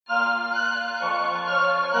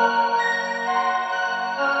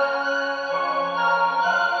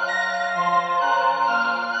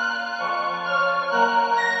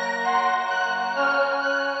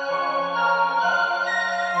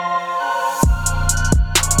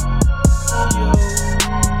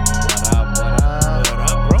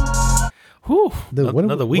Dude,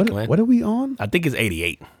 another week, man. What are we on? I think it's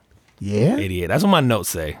 88. Yeah? 88. That's what my notes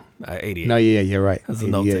say. 88. No, yeah, you're right. That's a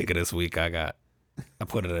note taker this week. I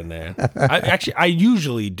put it in there. I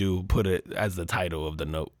usually do put it as the title of the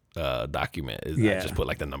note document. I just put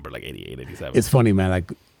like the number like 88, 87. It's funny, man.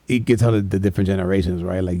 Like, it gets all the different generations,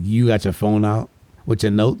 right? Like, you got your phone out with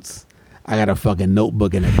your notes. I got a fucking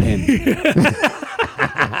notebook and a pen.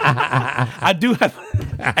 I do have,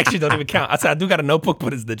 actually don't even count. I said I do got a notebook,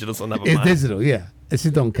 but it's digital, so never mind. It's digital, yeah. It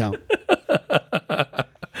shit don't count.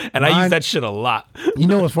 And I use that shit a lot. You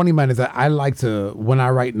know what's funny, man, is that I like to, when I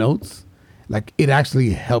write notes, like, it actually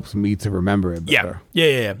helps me to remember it better.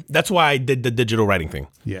 Yeah. That's why I did the digital writing thing.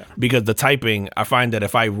 Yeah. Because the typing, I find that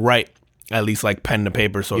if I write at least like pen to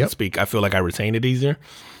paper, so to speak, I feel like I retain it easier.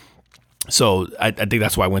 So I think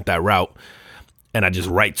that's why I went that route. And I just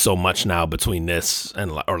write so much now between this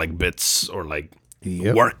and or like bits or like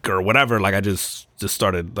work or whatever. Like I just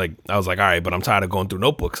started, like, I was like, all right, but I'm tired of going through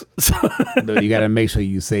notebooks. Dude, you got to make sure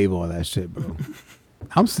you save all that shit, bro.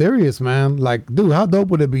 I'm serious, man. Like, dude, how dope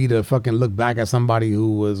would it be to fucking look back at somebody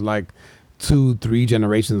who was like 2-3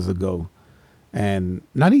 generations ago and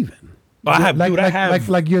not even. Well, I have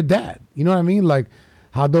like your dad. You know what I mean? Like,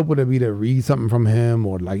 how dope would it be to read something from him,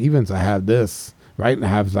 or like even to have this, right? And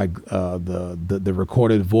have like the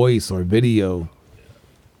recorded voice or video.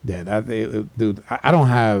 Yeah, dude, I don't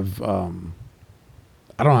have a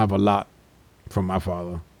lot from my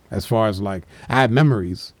father as far as like I have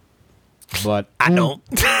memories, but I don't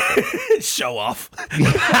show off.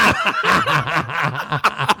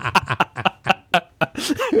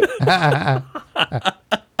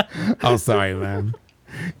 I'm sorry, man.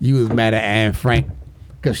 You was mad at Anne Frank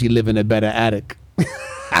because she live in a better attic.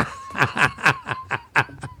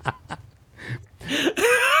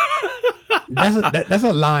 That's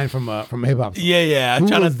a line from hip hop. Yeah. I'm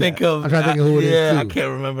trying to think of who it is. Yeah, I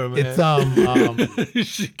can't remember, man. It's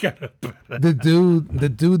she got the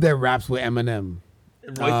dude that raps with Eminem.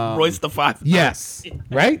 Royce the Five. Yes,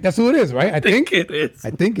 right. That's who it is, right? I think it is.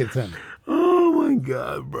 I think it's him. Oh my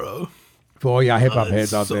god, bro. For all y'all hip hop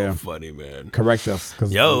heads out there, funny, man. Correct us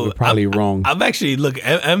because we're probably wrong. I'm actually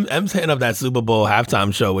M's hitting up that Super Bowl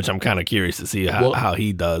halftime show, which I'm kind of curious to see how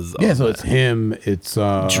he does. Yeah, so it's him. It's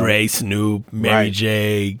Dre, Snoop, Mary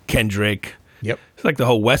J, Kendrick. Yep, it's like the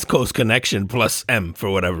whole West Coast connection plus M for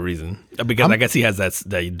whatever reason. Because I guess he has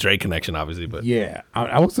that Dre connection, obviously. But yeah,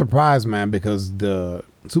 I was surprised, man, because the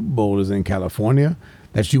Super Bowl is in California,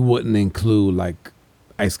 that you wouldn't include like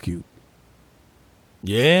Ice Cube.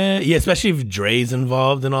 Yeah, especially if Dre's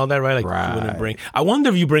involved and all that, right? Like, you wouldn't I wonder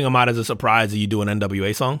if you bring them out as a surprise and you do an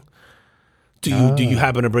NWA song. Do you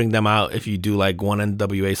happen to bring them out if you do like one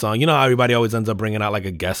NWA song? You know how everybody always ends up bringing out like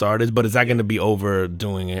a guest artist, but is that going to be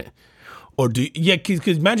overdoing it? Or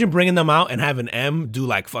because imagine bringing them out and having M do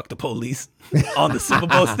like "Fuck the Police" on the Super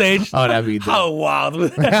Bowl stage. Oh, that'd be dope. How wild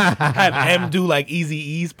would that? Have M do like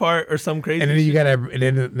Eazy-E's part or some crazy. And then you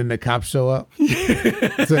then the cops show up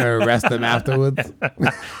to arrest them afterwards. You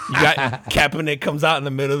got Kaepernick comes out in the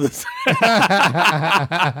middle of this.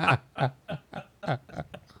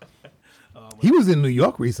 He was in New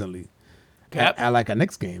York recently. Cap? At like a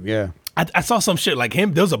Knicks game, yeah. I saw some shit like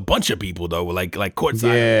him. There was a bunch of people though, like courtside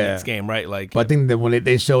in this game, right? Like, but I think that when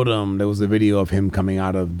they showed him, there was a video of him coming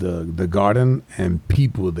out of the garden and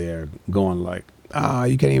people there going like,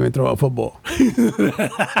 you can't even throw a football. You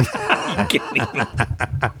can't even.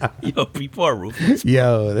 Yo, people are ruthless.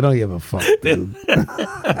 Yo, they don't give a fuck, dude.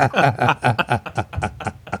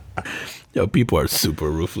 Yo, people are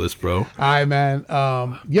super ruthless, bro. All right, man.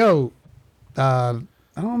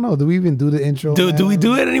 I don't know. Do we even do the intro? Do we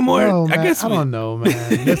do it anymore? No, I guess I don't know,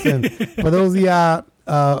 man. Listen, for those of y'all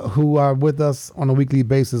who are with us on a weekly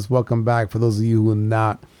basis, welcome back. For those of you who are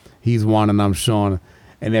not, he's Juan and I'm Sean.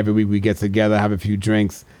 And every week we get together, have a few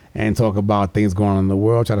drinks, and talk about things going on in the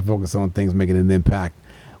world. Try to focus on things making an impact,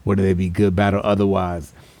 whether they be good, bad, or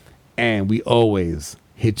otherwise. And we always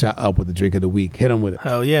hit y'all up with the drink of the week. Hit them with it.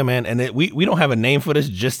 Hell yeah, man. And we don't have a name for this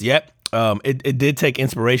just yet. It did take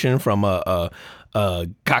inspiration from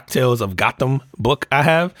Cocktails of Gotham book I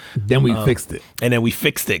have. Then we fixed it. And then we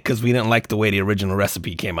fixed it because we didn't like the way the original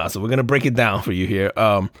recipe came out. So we're going to break it down for you here.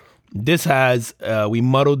 This has, we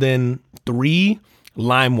muddled in 3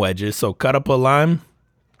 lime wedges. So cut up a lime,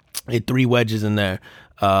 3 wedges in there.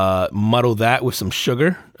 Muddle that with some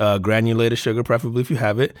sugar, granulated sugar, preferably if you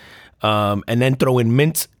have it. And then throw in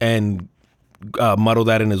mint and muddle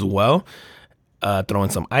that in as well. Throw in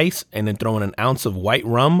some ice and then throw in an ounce of white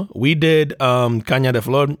rum. We did Caña de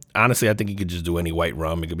Flor. Honestly, I think you could just do any white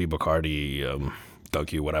rum. It could be Bacardi,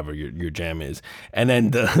 dunk you, whatever your jam is. And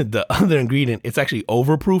then the other ingredient, it's actually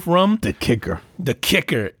overproof rum. The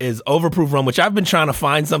kicker is overproof rum, which I've been trying to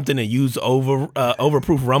find something to use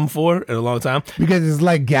overproof rum for in a long time. Because it's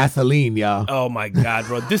like gasoline, y'all. Oh my God,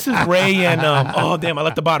 bro. This is Ray and oh damn, I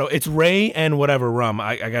left the bottle. It's Ray and whatever rum.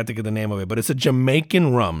 I gotta think of the name of it, but it's a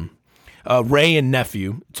Jamaican rum. Ray and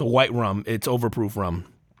Nephew. It's a white rum. It's overproof rum.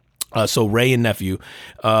 So Ray and Nephew,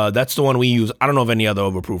 that's the one we use. I don't know of any other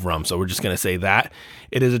overproof rum, so we're just gonna say that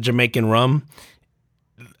it is a Jamaican rum.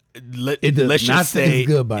 Let's just say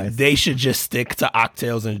good they should just stick to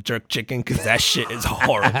oxtails and jerk chicken because that shit is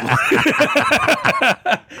horrible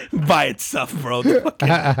by itself, bro.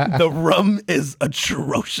 The rum is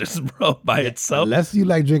atrocious, bro, by itself. Unless you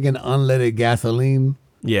like drinking unleaded gasoline.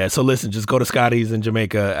 Yeah, so listen, just go to Scotty's in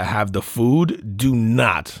Jamaica, have the food. Do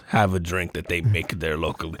not have a drink that they make there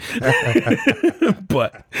locally.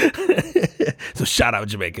 But so shout out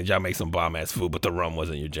Jamaicans, y'all make some bomb ass food, but the rum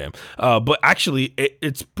wasn't your jam. But actually,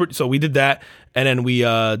 it's pretty. So we did that, and then we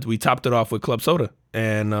topped it off with club soda.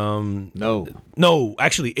 And no,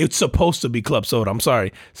 actually, it's supposed to be club soda. I'm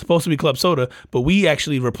sorry, it's supposed to be club soda, but we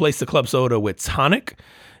actually replaced the club soda with tonic,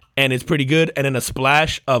 and it's pretty good. And then a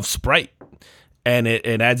splash of Sprite. And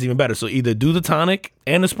it adds even better. So either do the tonic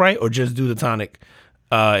and the Sprite or just do the tonic.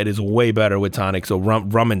 It is way better with tonic. So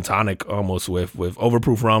rum and tonic almost with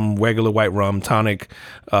overproof rum, regular white rum, tonic,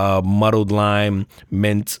 muddled lime,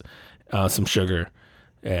 mint, some sugar.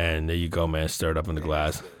 And there you go, man. Stir it up in the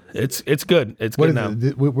glass. It's good. It's good now.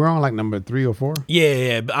 We're on like number 3 or 4?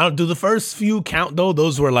 Yeah. I don't do the first few count, though.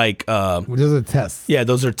 Those were like... those are tests. Yeah,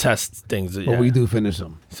 those are test things. But we do finish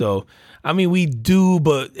them. So, I mean, we do,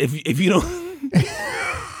 but if you don't...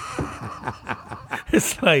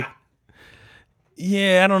 It's like,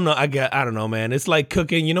 yeah, I don't know. I don't know, man. It's like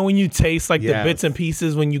cooking. You know when you taste like the bits and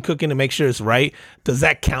pieces when you cooking to make sure it's right? Does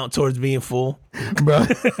that count towards being full? Bro,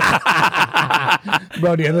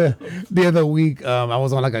 the other week, I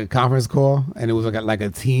was on like a conference call, and it was like a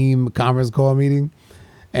team conference call meeting,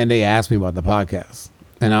 and they asked me about the podcast,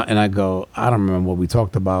 and I go, I don't remember what we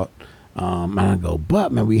talked about, and I go,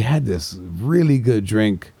 but man, we had this really good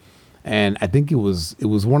drink. And I think it was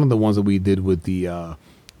one of the ones that we did with the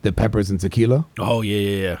peppers and tequila. Oh,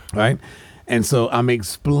 yeah. Right? And so I'm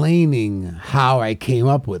explaining how I came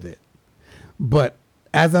up with it. But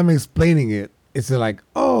as I'm explaining it, it's like,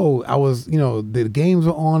 oh, I was, the games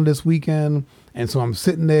were on this weekend. And so I'm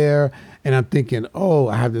sitting there and I'm thinking, oh,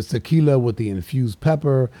 I have this tequila with the infused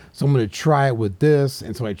pepper. So I'm going to try it with this.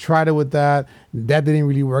 And so I tried it with that. That didn't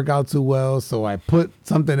really work out too well. So I put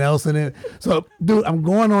something else in it. So, dude, I'm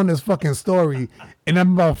going on this fucking story and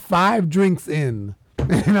I'm about 5 drinks in.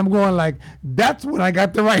 And I'm going like, that's when I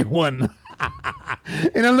got the right one.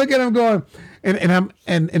 And I look at him going,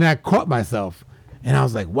 and I caught myself. And I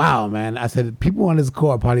was like, wow, man. I said, people on this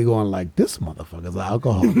call are probably going like, this motherfucker's an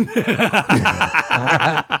alcoholic.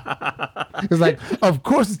 It's like, of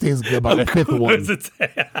course it tastes good by the 5th one.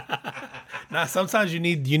 Nah, sometimes you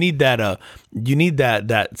need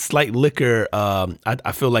that slight liquor.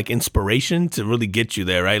 I feel like inspiration to really get you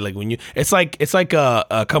there, right? Like when it's like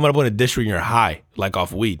coming up with a dish when you're high, like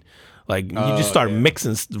off weed. Like you just start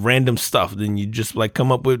mixing random stuff, then you just like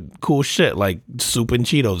come up with cool shit like soup and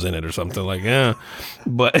Cheetos in it or something like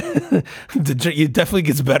But it definitely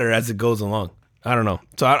gets better as it goes along. I don't know,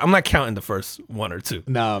 so I'm not counting the first 1 or 2.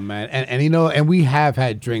 No, man, and we have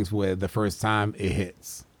had drinks where the first time it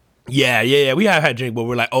hits. Yeah. We have had drink, but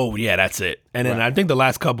we're like, oh yeah, that's it. And then I think the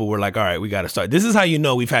last couple we're like, all right, we got to start. This is how you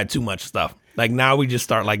know we've had too much stuff. Like now we just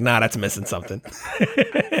start like, nah, that's missing something.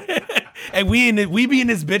 And we be in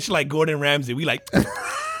this bitch like Gordon Ramsay. We like,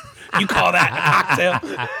 you call that a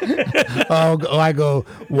cocktail? Oh, I go,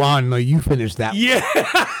 Juan, no, you finish that. Yeah.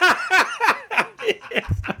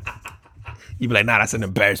 You be like, nah, that's an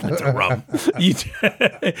embarrassment to rum.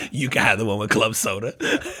 You can have the one with club soda.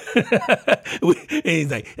 And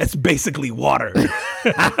he's like, that's basically water.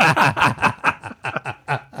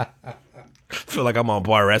 Feel like I'm on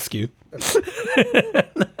Bar Rescue.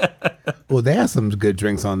 Well, they have some good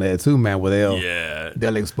drinks on there too, man. Where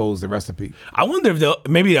they'll expose the recipe. I wonder if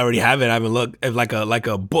maybe they already have it. I haven't looked. If like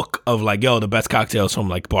a book of like, yo, the best cocktails from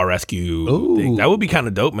like Bar Rescue. Thing. That would be kind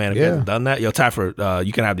of dope, man. If you haven't done that, yo, Taffer,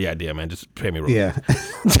 you can have the idea, man. Just pay me real. Yeah.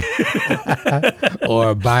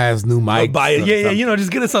 Or buy us new mics. Yeah.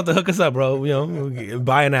 Just get us something. Hook us up, bro.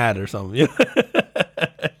 Buy an ad or something.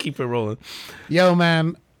 Keep it rolling. Yo,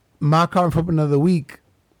 man, my carbon footprint of the week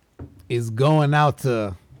is going out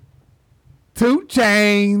to 2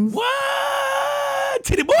 Chainz. What?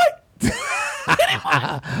 Titty boy?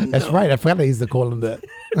 That's right. I forgot I used to call him that.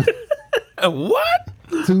 What?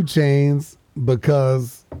 2 Chainz,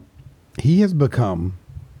 because he has become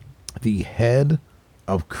the head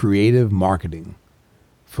of creative marketing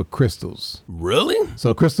for Krystals. Really?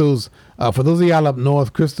 So Krystals, for those of y'all up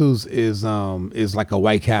north, Krystals is like a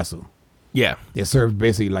White Castle. Yeah. They serve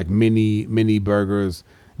basically like mini burgers.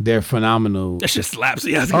 They're phenomenal. That shit slaps.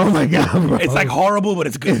 Yeah, Oh my God, bro. It's like horrible, but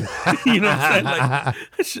it's good. You know what I'm saying? Like,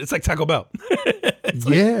 it's like Taco Bell. It's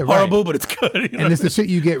like Yeah, right. horrible, but it's good. You know? And it's the shit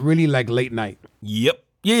you get really like late night. Yep.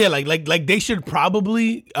 Yeah, like they should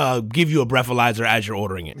probably give you a breathalyzer as you're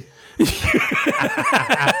ordering it.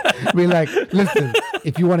 Be like, listen,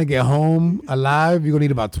 if you want to get home alive, you're gonna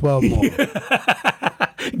need about 12 more.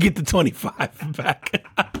 Get the 25 pack.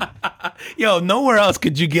 Yo, nowhere else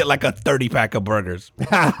could you get like a 30 pack of burgers.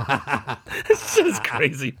 This shit is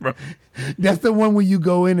crazy, bro. That's the one where you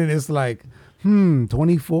go in and it's like,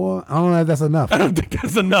 24? I don't know if that's enough. I don't think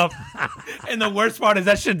that's enough. And the worst part is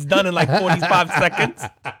that shit's done in like 45 seconds.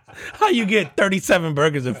 How you get 37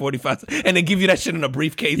 burgers in 45 seconds and they give you that shit in a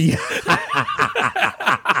briefcase? Yeah.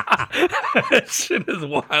 That shit is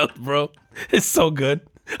wild, bro. It's so good.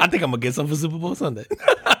 I think I'm going to get some for Super Bowl Sunday.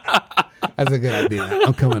 That's a good idea.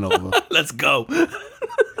 I'm coming over. Let's go.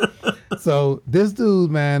 So this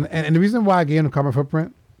dude, man, and the reason why I gave him the carbon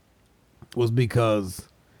footprint was because,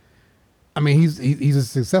 I mean, he's a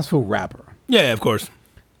successful rapper. Yeah, of course.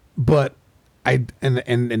 But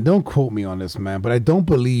and don't quote me on this, man, but I don't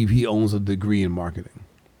believe he owns a degree in marketing.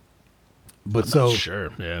 But I'm not sure,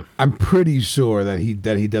 yeah. I'm pretty sure that he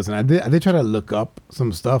doesn't. I did try to look up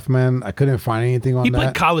some stuff, man. I couldn't find anything on that. He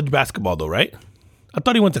played college basketball though, right? I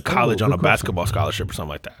thought he went to college on a question. basketball scholarship or something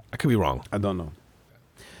like that. I could be wrong. I don't know.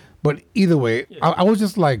 But either way, I was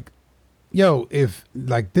just like, yo, if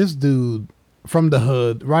like this dude from the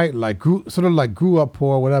hood, right? Like grew up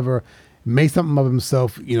poor, whatever, made something of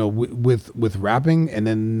himself, you know, with rapping, and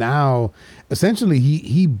then now, essentially,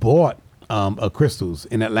 he bought a Krystals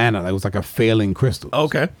in Atlanta. It was like a failing Krystals.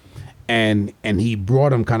 Okay. And he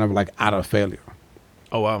brought him kind of like out of failure.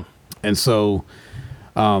 Oh wow. And so,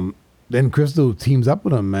 then Krystal teams up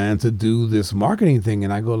with him, man, to do this marketing thing,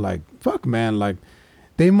 and I go like, fuck, man, like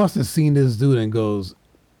they must have seen this dude and goes,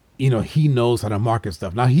 you know, he knows how to market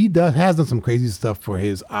stuff. Now has done some crazy stuff for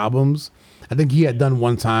his albums. I think he had done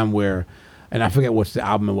one time where, and I forget what the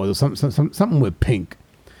album it was, something with Pink.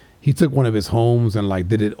 He took one of his homes and like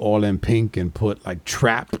did it all in pink and put like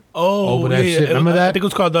trap over that shit. Remember that? I think it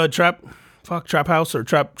was called the Trap House or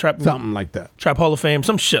Trap something like that. Trap Hall of Fame,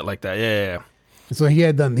 some shit like that. Yeah. So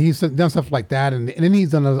he's done stuff like that, and then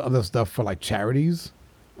he's done other stuff for like charities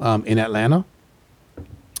in Atlanta.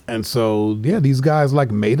 And so yeah, these guys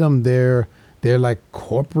like made him their like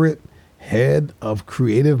corporate head of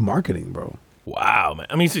creative marketing, bro. Wow, man.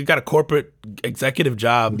 I mean, so you got a corporate executive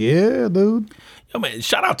job. Yeah, dude. Yo, man,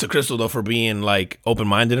 shout out to Krystal though for being like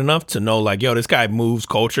open-minded enough to know like, yo, this guy moves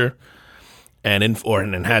culture and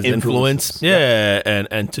has influence. Yeah,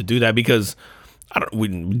 and to do that because we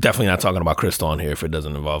definitely not talking about Krystal on here if it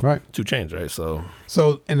doesn't involve 2 Chainz, right? So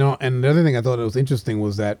and the other thing I thought that was interesting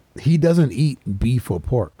was that he doesn't eat beef or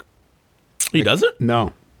pork. He doesn't?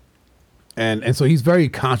 No. And so he's very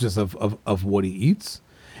conscious of what he eats,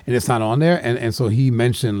 and it's not on there. And so he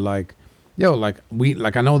mentioned like, yo, like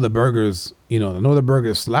I know the burgers, you know, I know the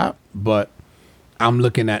burgers slap, but I'm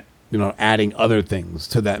looking at, you know, adding other things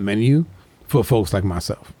to that menu for folks like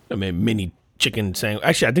myself. I mean, mini chicken sandwich.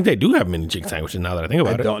 Actually, I think they do have mini chicken sandwiches now that I think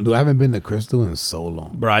about it. I haven't been to Krystal in so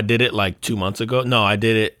long. Bro, I did it like 2 months ago. No, I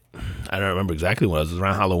did it. I don't remember exactly when it was. It was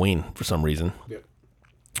around Halloween for some reason. Yep.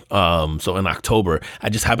 So in October, I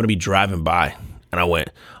just happened to be driving by and I went,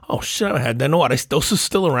 oh shit, I had that. No, those are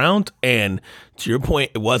still around. And to your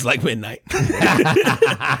point, it was like midnight.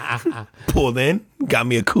 Pulled in, got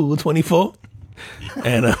me a cool 24.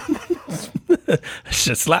 And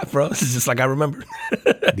shit slap, bro. It's just like I remember.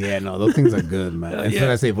 Yeah, no, those things are good, man. And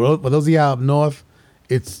so I say, for those of y'all up north,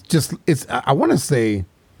 I want to say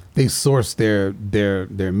they source their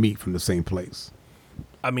meat from the same place.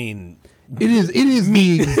 I mean, it is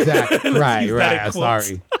the exact right.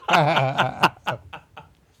 Sorry.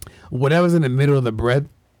 Whatever's in the middle of the bread,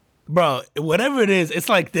 bro. Whatever it is, it's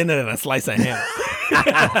like thinner than a slice of ham.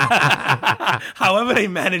 However they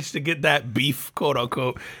managed to get that beef, quote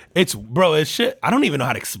unquote, it's shit. I don't even know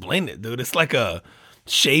how to explain it, dude. It's like a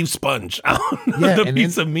shaved sponge on the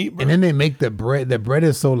piece of meat, bro. And then they make the bread. The bread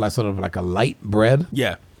is so like sort of like a light bread.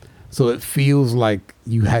 Yeah. So it feels like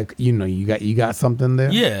you got something there.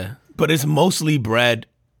 Yeah, but it's mostly bread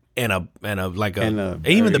and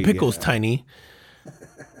even the pickle's tiny.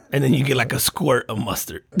 And then you get like a squirt of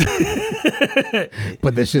mustard.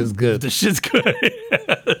 But that shit's good. The shit's good.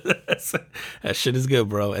 That shit is good,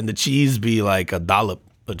 bro. And the cheese be like a dollop,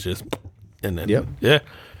 but just, and then, yep. Yeah.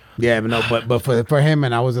 Yeah, but no, but for him,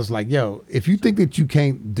 and I was just like, yo, if you think that you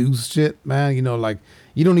can't do shit, man, you know, like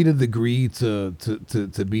you don't need a degree to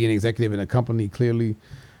be an executive in a company. Clearly,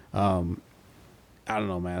 I don't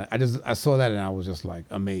know, man. I saw that and I was just like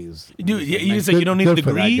amazed. Dude, you said you don't need a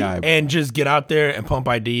degree and just get out there and pump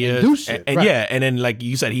ideas and do shit. And right. yeah, and then like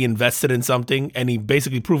you said, he invested in something and he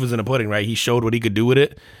basically proof is in the pudding, right? He showed what he could do with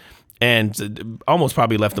it. And almost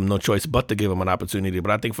probably left them no choice but to give him an opportunity. But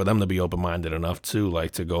I think for them to be open-minded enough too, like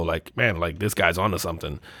to go like, man, like this guy's onto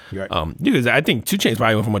something. Right. Because I think 2 Chainz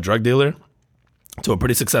probably went from a drug dealer to a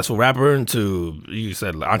pretty successful rapper and to, you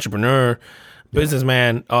said, entrepreneur,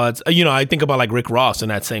 businessman. It's, you know, I think about like Rick Ross in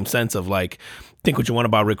that same sense of like, think what you want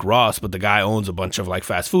about Rick Ross, but the guy owns a bunch of like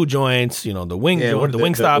fast food joints, you know, the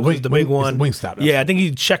Wingstop is the big one. Wingstop. Yeah, I think he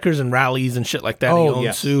Checkers and Rallies and shit like that. He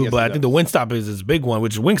owns too, but I think the Wingstop is his big one,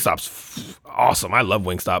 which Wingstop's awesome. I love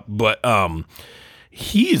Wingstop, but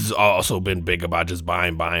he's also been big about just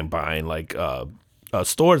buying like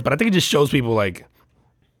stores. But I think it just shows people like,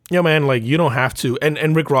 yo, man, like you don't have to.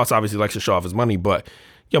 And Rick Ross obviously likes to show off his money, but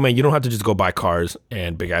yo, man, you don't have to just go buy cars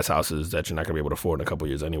and big ass houses that you're not gonna be able to afford in a couple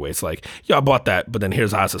years anyway. It's like, yo, I bought that, but then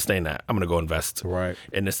here's how I sustain that. I'm gonna go invest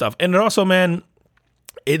in this stuff. And it also, man,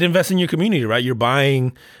 it invests in your community, right? You're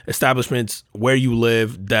buying establishments where you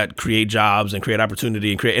live that create jobs and create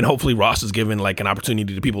opportunity and hopefully Ross is giving like an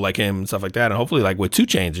opportunity to people like him and stuff like that. And hopefully like with 2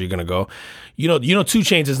 Chainz, you're gonna go, you know, 2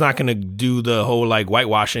 Chainz is not gonna do the whole like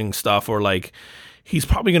whitewashing stuff or like. He's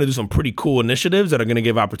probably going to do some pretty cool initiatives that are going to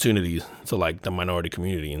give opportunities to like the minority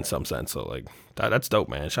community in some sense. So like that's dope,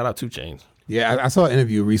 man. Shout out 2 Chainz. Yeah, I saw an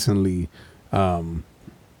interview recently.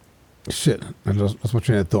 Shit, that's my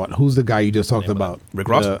train of thought. Who's the guy you just talked about? Rick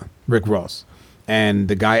Ross. Rick Ross. And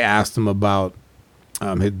the guy asked him about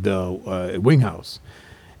the Wing House,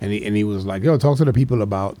 and he was like, "Yo, talk to the people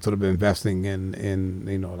about sort of investing in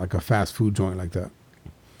you know like a fast food joint like that."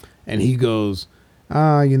 And he goes.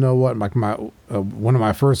 You know what? Like my one of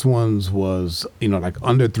my first ones was like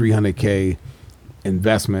under $300K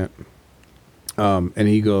investment, and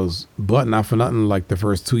he goes, but not for nothing. Like the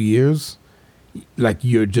first 2 years, like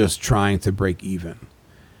you're just trying to break even,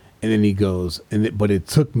 and then he goes, but it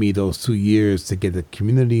took me those 2 years to get the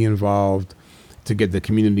community involved, to get the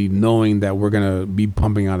community knowing that we're gonna be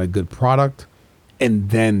pumping out a good product.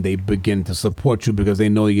 And then they begin to support you because they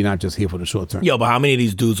know you're not just here for the short term. Yo, but how many of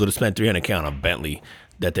these dudes would have spent $300K on a Bentley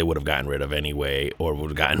that they would have gotten rid of anyway, or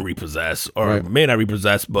would have gotten repossessed, or may not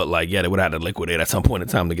repossessed, but like, yeah, they would have had to liquidate at some point in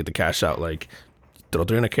time to get the cash out. Like, throw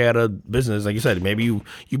 $300K out of business, like you said, maybe you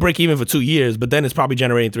break even for 2 years, but then it's probably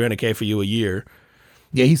generating $300K for you a year.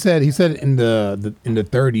 Yeah, he said in the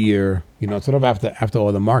third year, sort of after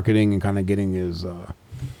all the marketing and kind of getting his,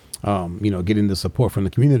 getting the support from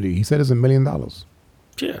the community, he said it's $1 million.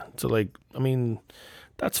 Yeah, so like, I mean,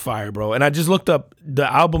 that's fire, bro. And I just looked up, the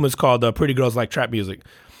album is called Pretty Girls Like Trap Music,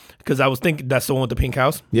 because I was thinking that's the one with the pink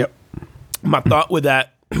house. Yep. My thought with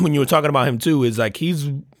that, when you were talking about him too, is like he's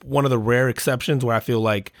one of the rare exceptions where I feel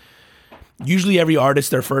like usually every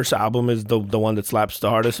artist, their first album is the one that slaps the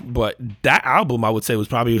hardest, but that album I would say was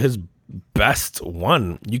probably his best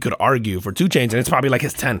one, you could argue, for 2 Chainz, and it's probably like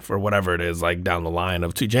his 10th or whatever it is, like down the line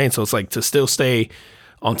of 2 Chainz. So it's like to still stay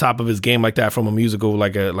on top of his game like that from a musical,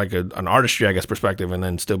 like an artistry, I guess, perspective, and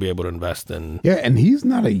then still be able to invest in. Yeah, and he's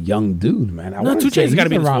not a young dude, man. No, 2 Chainz has got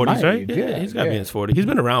to be in his 40s, right? Yeah, he's got to be in his 40s. He's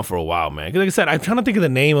been around for a while, man. Like I said, I'm trying to think of the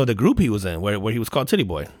name of the group he was in, where he was called Titty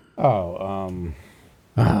Boy.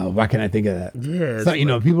 Why can't I think of that? Yeah,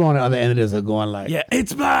 so, people on the other end of this are going like, yeah,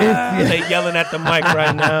 it's mine. They yelling at the mic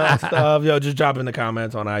right now and stuff. Yo, just drop in the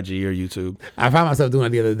comments on IG or YouTube. I found myself doing it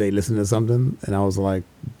the other day, listening to something, and I was like,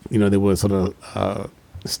 they were sort of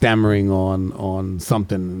stammering on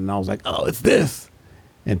something, and I was like, oh, it's this,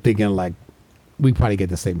 and thinking like we probably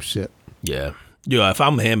get the same shit. Yeah, if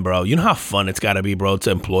I'm him, bro, you know how fun it's got to be, bro,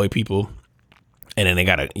 to employ people, and then they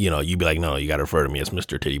gotta, you'd be like, no, you gotta refer to me as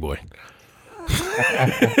Mr. Titty Boy.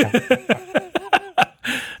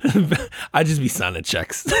 I just be signing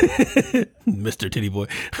checks. Mr. Titty Boy.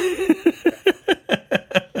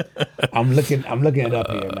 I'm looking it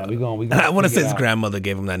up here, man. We going I want to say his grandmother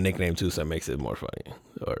gave him that nickname too, so it makes it more funny.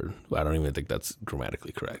 Or I don't even think that's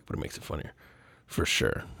grammatically correct, but it makes it funnier for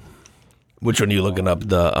sure. Which one are you looking up?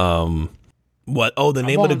 The what? Oh, the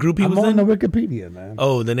name of the group he was in? I'm on the Wikipedia, man.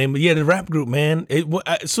 Oh, the name. Yeah, the rap group, man.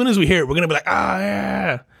 As soon as we hear it, we're gonna be like,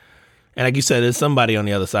 yeah. And like you said, there's somebody on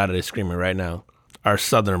the other side of this screaming right now. Our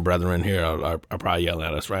southern brethren here are probably yelling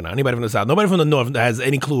at us right now. Anybody from the south, nobody from the north that has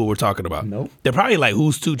any clue what we're talking about. Nope. They're probably like,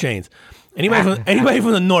 who's 2 Chainz? Anybody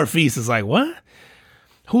from the northeast is like, what?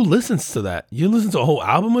 Who listens to that? You listen to a whole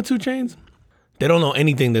album of 2 Chainz? They don't know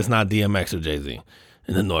anything that's not DMX or Jay-Z.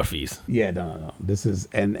 in the Northeast. Yeah, no. This is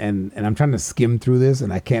and I'm trying to skim through this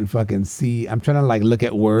and I can't fucking see. I'm trying to like look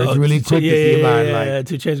at words really quick to see if I like.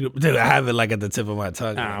 2 Chainz group. Dude, I have it like at the tip of my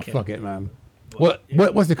tongue. Fuck it, man.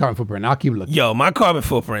 What's the carbon footprint? I'll keep looking. Yo, my carbon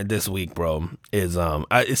footprint this week, bro, is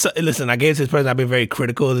listen. I gave this person. I've been very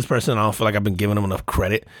critical of this person. I don't feel like I've been giving him enough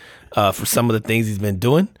credit for some of the things he's been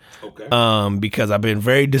doing. Okay. Because I've been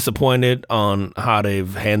very disappointed on how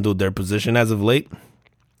they've handled their position as of late.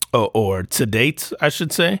 Or to date, I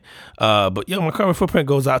should say. But yo, my carbon footprint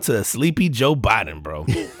goes out to Sleepy Joe Biden, bro.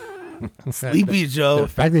 Sleepy Joe. The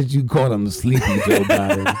fact that you call him Sleepy Joe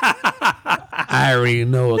Biden. I already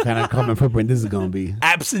know what kind of carbon footprint this is gonna be.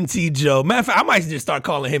 Absentee Joe. Matter of fact, I might just start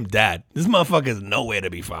calling him Dad. This motherfucker's nowhere to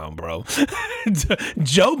be found, bro.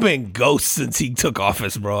 Joe been ghost since he took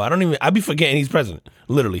office, bro. I be forgetting he's president.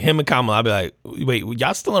 Literally, him and Kamala. I be like, wait,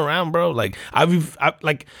 y'all still around, bro? Like, I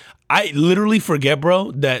literally forget,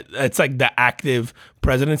 bro, that it's like the active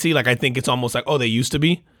presidency. Like, I think it's almost like, oh, they used to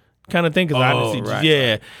be kind of thing.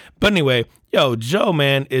 Yeah. But anyway, yo, Joe,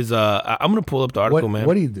 man, is I'm gonna pull up the article, man.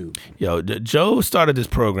 What do you do? Yo, Joe started this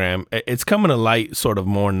program. It's coming to light sort of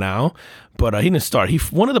more now, but he didn't start.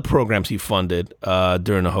 One of the programs he funded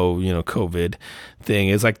during the whole COVID thing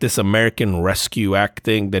is like this American Rescue Act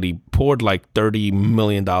thing that he poured like $30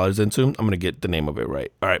 million into. I'm gonna get the name of it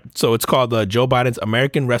right. All right, so it's called Joe Biden's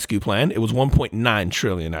American Rescue Plan. It was 1.9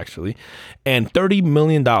 trillion actually, and $30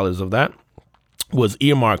 million of that was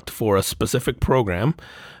earmarked for a specific program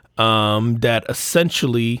that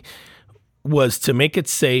essentially was to make it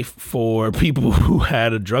safe for people who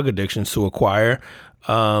had a drug addiction to acquire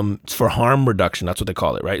for harm reduction. That's what they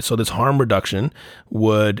call it, right? So this harm reduction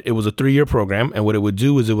it was a 3-year program, and what it would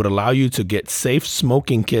do is it would allow you to get safe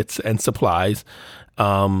smoking kits and supplies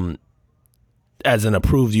as an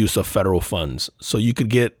approved use of federal funds. So you could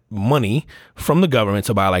get money from the government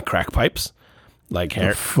to buy like crack pipes, like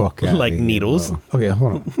like needles. Okay,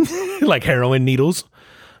 hold on. Like heroin needles.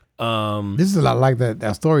 This is a lot like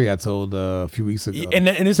that story I told a few weeks ago. And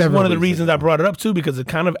this is one of the reasons I brought it up too, because it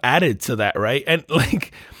kind of added to that, right? And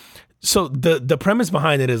like, so the premise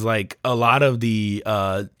behind it is like a lot of the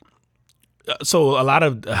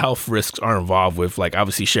health risks are involved with, like,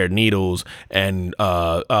 obviously shared needles, and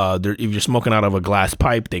if you're smoking out of a glass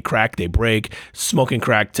pipe, they crack, they break. Smoking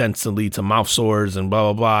crack tends to lead to mouth sores and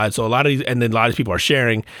blah blah blah. And so a lot of these people are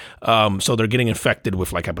sharing, so they're getting infected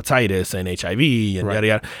with like hepatitis and HIV and yada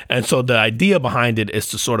yada. And so the idea behind it is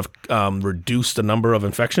to sort of reduce the number of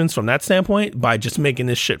infections from that standpoint by just making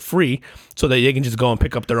this shit free, so that they can just go and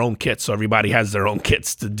pick up their own kits. So everybody has their own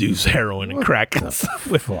kits to do heroin and crack and stuff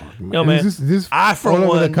with. Yo, man. Is this all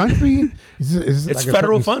over the country? It's like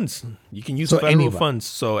federal funds. You can use federal funds.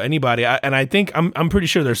 So anybody, I'm pretty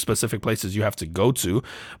sure there's specific places you have to go to,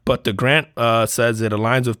 but the grant says it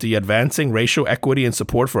aligns with the advancing racial equity and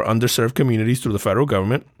support for underserved communities through the federal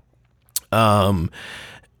government. And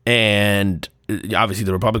obviously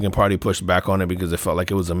the Republican Party pushed back on it because it felt like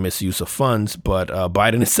it was a misuse of funds, but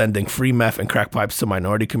Biden is sending free meth and crack pipes to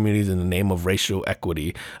minority communities in the name of racial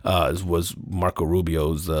equity, was Marco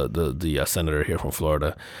Rubio's, the senator here from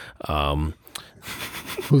Florida.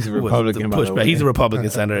 Who's a Republican, by the way. He's a Republican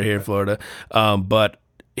senator here in Florida. But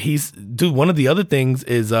one of the other things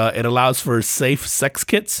is it allows for safe sex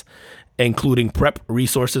kits, including PrEP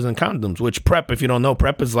resources and condoms, which PrEP, if you don't know,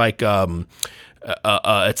 PrEP is like...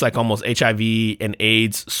 it's like almost HIV and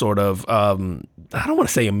AIDS sort of, I don't want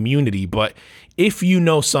to say immunity, but if you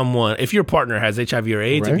know someone, if your partner has HIV or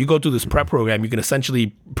AIDS, if you go through this PrEP program, you can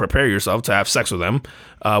essentially prepare yourself to have sex with them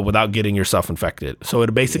without getting yourself infected. So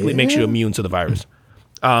it basically makes you immune to the virus.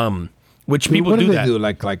 Which people do that. What do they do?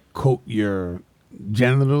 Like coat your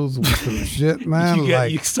genitals with some shit, man?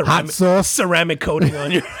 You hot sauce? Ceramic coating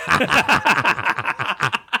on your...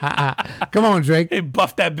 Come on, Drake. They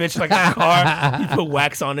buff that bitch like a car. You put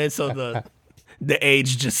wax on it so the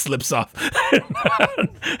age just slips off.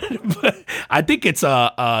 But I think it's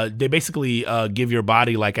they basically give your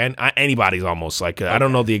body like anybody's almost like I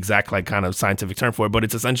don't know the exact like kind of scientific term for it, but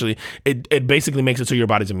it's essentially it basically makes it so your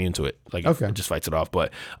body's immune to it. Like it just fights it off.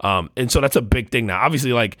 But and so that's a big thing now.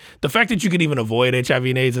 Obviously, like the fact that you could even avoid HIV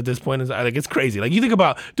and AIDS at this point is like it's crazy. Like you think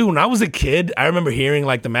about, dude, when I was a kid, I remember hearing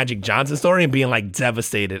like the Magic Johnson story and being like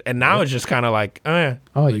devastated. And now it's just kind of like, you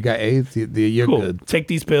got AIDS, you're cool. good. Take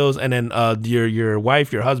these pills, and then your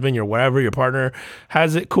wife, your husband, your whatever, your partner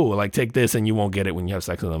has it. Cool. Like take this, and you won't get it when you have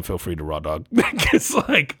sex with them. Feel free to raw dog. It's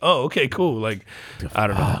like, oh, okay, cool. Like I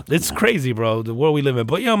don't know. It's crazy, bro. The world we live in.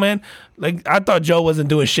 But yo, man, like I thought Joe wasn't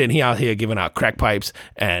doing shit. And he out here giving out crack pipes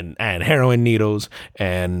and heroin needles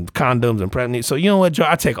and condoms and PrEP needles. So you know what, Joe?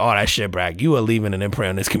 I take all that shit back. You are leaving an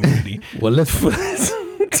imprint on this community. Well, let's.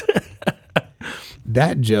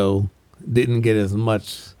 that Joe didn't get as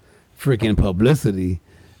much freaking publicity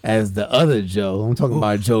as the other Joe. I'm talking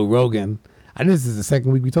about Joe Rogan. I think this is the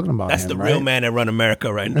second week we're talking about That's him, the right? real man that run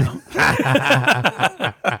America right now.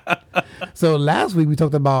 So last week we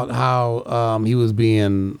talked about how he was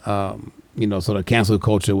being, sort of cancel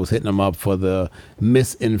culture was hitting him up for the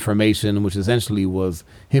misinformation, which essentially was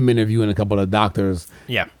him interviewing a couple of doctors.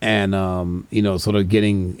 Yeah. And, sort of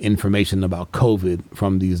getting information about COVID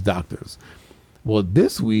from these doctors. Well,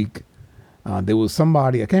 this week there was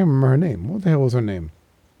somebody, I can't remember her name. What the hell was her name?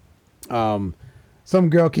 Some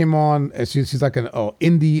girl came on and she's like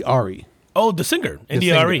Indy Ari. Oh, the singer.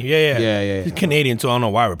 Indy Ari. Yeah. She's Canadian, so I don't know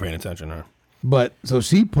why we're paying attention to her. But so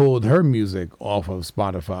she pulled her music off of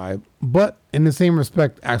Spotify, but in the same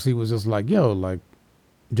respect, actually was just like, yo, like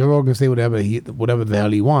Joe Rogan can say whatever the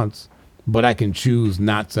hell he wants, but I can choose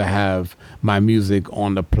not to have my music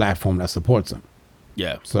on the platform that supports him.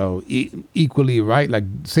 Yeah. So equally, right? Like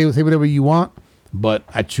say whatever you want, but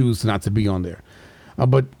I choose not to be on there.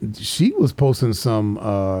 But she was posting some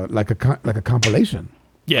like a compilation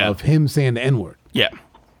of him saying the N-word. Yeah.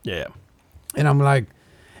 And I'm like,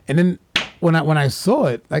 and then when I saw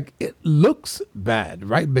it, like it looks bad,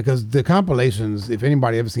 right? Because the compilations, if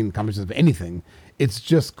anybody ever seen compilations of anything, it's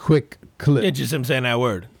just quick clips. It's just him saying that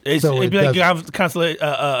word. It'd be like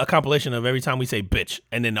a compilation of every time we say bitch,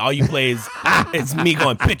 and then all you play is it's me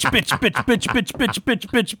going bitch, bitch, bitch, bitch, bitch, bitch, bitch,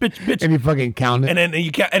 bitch, bitch, bitch, and you fucking count it, and then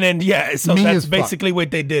you count, and then yeah. So that's basically what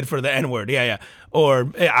they did for the N word. Yeah.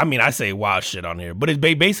 Or I mean, I say wild shit on here, but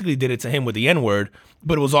they basically did it to him with the N word,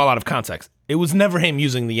 but it was all out of context. It was never him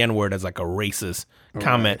using the N word as like a racist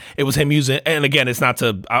comment. Right. It was him using, and again, it's not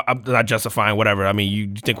to, I'm not justifying whatever. I mean,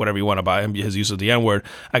 you think whatever you want about him, his use of the N word.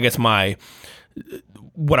 I guess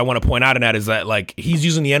what I want to point out in that is that like he's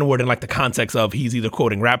using the N-word in like the context of he's either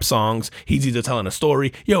quoting rap songs, he's either telling a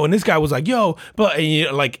story, and this guy was like, but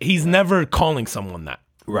like he's never calling someone that,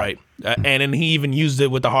 right? And then he even used it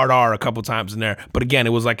with the hard R a couple times in there, but again,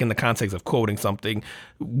 it was like in the context of quoting something,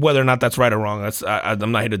 whether or not that's right or wrong.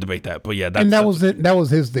 I'm not here to debate that, but yeah, that was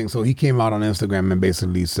his thing. So he came out on Instagram and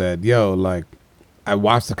basically said, like I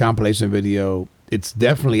watched the compilation video, it's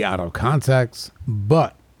definitely out of context,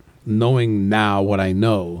 but knowing now what I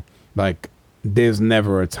know, like there's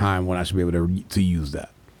never a time when I should be able to use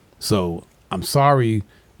that. So I'm sorry,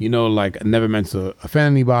 like I never meant to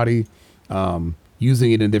offend anybody.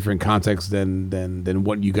 Using it in different contexts than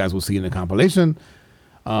what you guys will see in the compilation.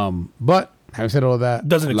 But having said all that,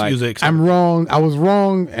 doesn't excuse it. I'm wrong. I was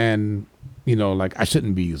wrong, and like I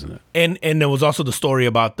shouldn't be using it. And there was also the story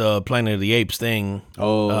about the Planet of the Apes thing.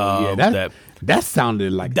 Oh, that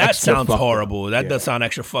sounded like that sounds horrible. That does sound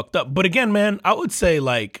extra fucked up. But again, man, I would say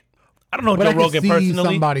like I don't know Joe Rogan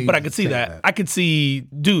personally, but I could see that. I could see,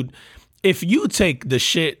 dude, if you take the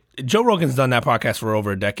shit. Joe Rogan's done that podcast for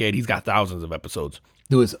over a decade. He's got thousands of episodes.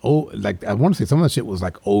 Dude, it's like I want to say some of that shit was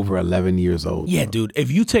like over 11 years old. Yeah, bro. Dude.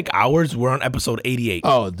 If you take ours, we're on episode 88.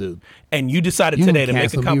 Oh, dude. And you decided today to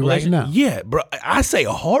make a compilation. Right now. Yeah, bro. I say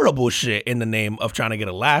horrible shit in the name of trying to get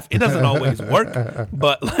a laugh. It doesn't always work.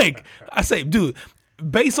 But like I say, dude,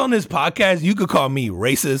 based on this podcast, you could call me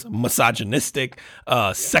racist, misogynistic,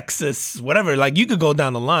 sexist, whatever. Like you could go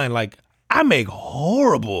down the line. Like I make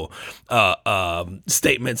horrible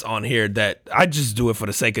statements on here that I just do it for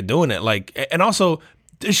the sake of doing it. Like, and also,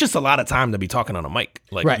 it's just a lot of time to be talking on a mic.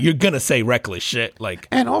 Like, you're gonna say reckless shit. Like,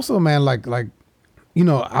 and also, man, like,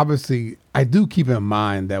 obviously, I do keep in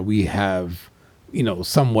mind that we have,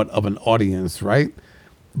 somewhat of an audience, right?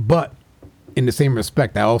 But in the same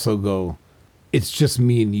respect, I also go, it's just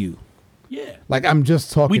me and you. Yeah, like I'm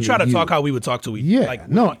just talking. We try to you. talk how we would talk to each. Yeah, like,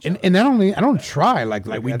 no, and I don't try like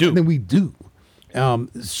we do. We do.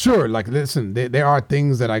 Sure, like listen, there are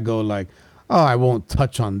things that I go like, oh, I won't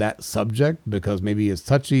touch on that subject because maybe it's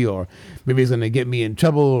touchy or maybe it's gonna get me in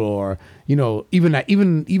trouble or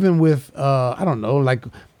even with I don't know, like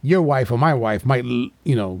your wife or my wife might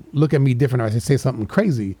look at me different if I say something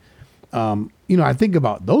crazy. I think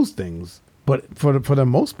about those things, but for the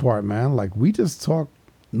most part, man, like we just talk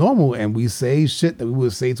normal and we say shit that we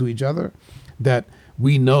would say to each other that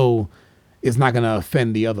we know is not going to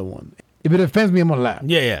offend the other one. If it offends me, I'm going to laugh.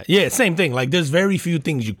 Yeah. Same thing. Like there's very few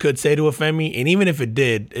things you could say to offend me. And even if it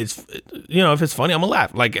did, it's, if it's funny, I'm going to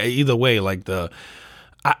laugh. Like either way, like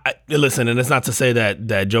I listen, and it's not to say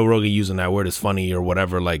that Joe Rogan using that word is funny or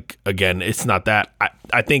whatever. Like, again, it's not that.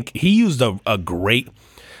 I think he used a great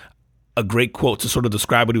quote to sort of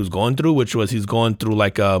describe what he was going through, which was he's going through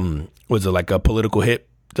like, was it like a political hit?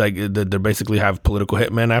 Like they basically have political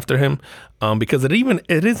hitmen after him, because it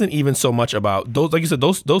isn't even so much about those. Like you said,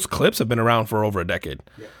 those clips have been around for over a decade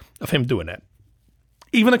of him doing that.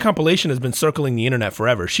 even the compilation has been circling the internet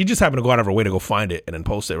forever. She just happened to go out of her way to go find it and then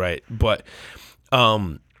post it, right? But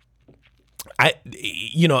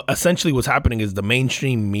essentially what's happening is the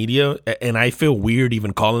mainstream media, and I feel weird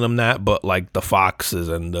even calling them that, but like the Foxes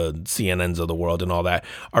and the CNNs of the world and all that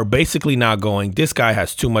are basically now going, this guy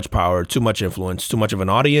has too much power, too much influence, too much of an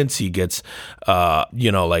audience. He gets,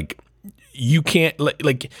 you can't,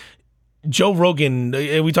 like Joe Rogan,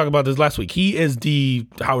 we talked about this last week. He is the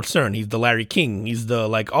Howard Stern. He's the Larry King. He's the,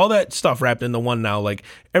 like, all that stuff wrapped into one now. Like,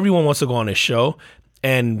 everyone wants to go on his show.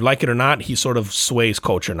 And like it or not, he sort of sways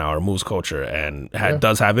culture now, or moves culture, and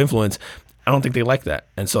does have influence. I don't think they like that.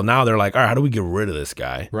 And so now they're like, all right, how do we get rid of this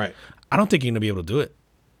guy? Right. I don't think you're going to be able to do it.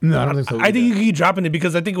 No, I don't think so. I think you keep dropping it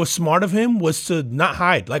because I think it was smart of him was to not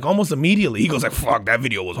hide. Like almost immediately, he goes like, "Fuck, that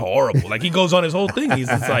video was horrible." Like he goes on his whole thing. He's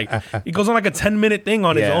just like, he goes on like a 10-minute thing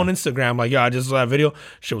on his own Instagram. Like, I just saw that video.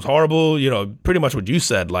 Shit was horrible. Pretty much what you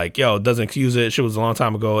said. Like, it doesn't excuse it. Shit was a long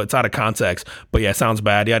time ago. It's out of context. But it sounds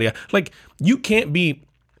bad. Yada yada. Like you can't be.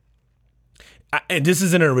 And this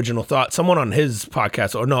isn't an original thought. Someone on his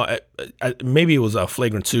podcast, or no, maybe it was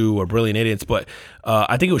Flagrant 2 or Brilliant Idiots, but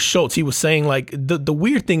I think it was Schultz. He was saying like the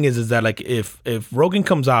weird thing is that like if Rogan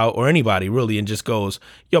comes out or anybody really and just goes,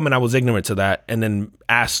 "Yo, man, I was ignorant to that," and then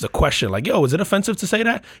asks the question like, "Yo, is it offensive to say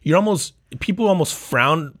that?" People almost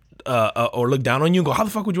frown or look down on you and go, "How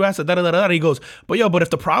the fuck would you ask that?" Da, da, da, da. He goes, but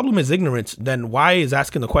if the problem is ignorance, then why is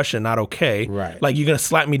asking the question not okay? Right. Like you're gonna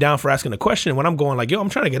slap me down for asking the question when I'm going like, I'm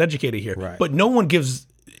trying to get educated here. Right. But no one gives,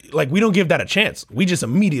 like, we don't give that a chance. We just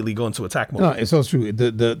immediately go into attack mode. No, it's so true.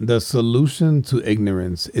 The solution to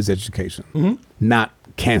ignorance is education, not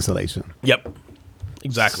cancellation. Yep.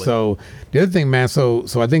 Exactly. So the other thing, man. So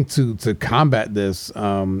I think to combat this,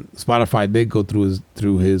 Spotify did go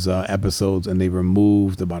through his episodes, and they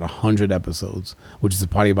removed about 100 episodes, which is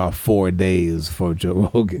probably about 4 days for Joe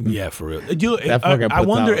Rogan. Yeah, for real. I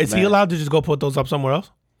wonder, is he allowed to just go put those up somewhere else?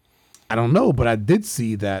 I don't know, but I did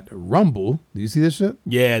see that Rumble. Do you see this shit?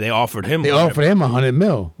 Yeah, they offered him. They offered him $100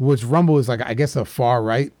 million, which Rumble is like, I guess, a far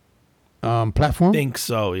right platform. I think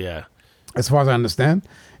so. Yeah. As far as I understand.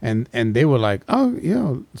 And they were like, "Oh,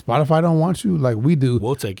 Spotify don't want you like we do.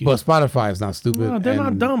 We'll take you." But Spotify is not stupid. No, they're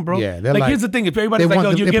not dumb, bro. Yeah, they're like here's the thing: if everybody's like, "Yo,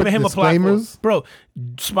 you're giving him a platform," bro.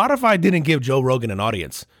 Spotify didn't give Joe Rogan an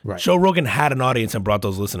audience. Right. Joe Rogan had an audience and brought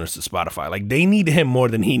those listeners to Spotify. Like they need him more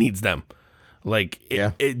than he needs them. Like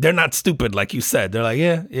they're not stupid, like you said. They're like,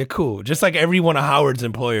 yeah, cool. Just like every one of Howard's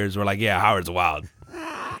employers were like, yeah, Howard's wild.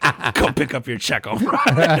 Go pick up your check on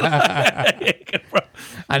Friday.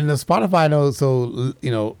 And the Spotify knows, so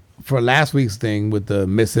for last week's thing with the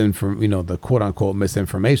the quote unquote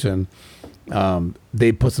misinformation,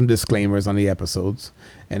 they put some disclaimers on the episodes,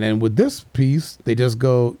 and then with this piece, they just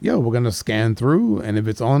go, we're gonna scan through, and if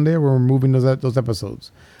it's on there, we're removing those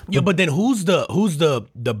episodes. But then who's the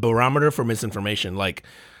barometer for misinformation? Like,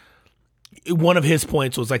 one of his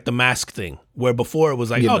points was like the mask thing, where before it was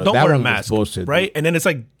like, don't wear a mask, bullshit, right? Dude. And then it's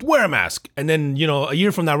like, wear a mask. And then, a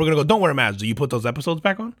year from now, we're going to go, don't wear a mask. Do you put those episodes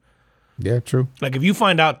back on? Yeah, true. Like if you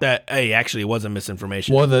find out that, hey, actually it wasn't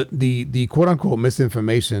misinformation. Well, the quote unquote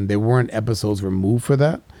misinformation, there weren't episodes removed for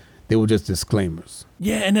that. They were just disclaimers.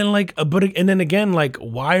 Yeah, and then and then again, like,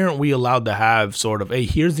 why aren't we allowed to have sort of, hey,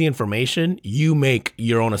 here's the information, you make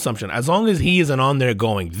your own assumption. As long as he isn't on there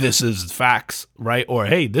going, this is facts, right? Or,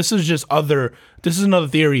 hey, this is another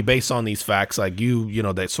theory based on these facts, like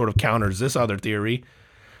that sort of counters this other theory.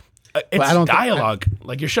 It's dialogue.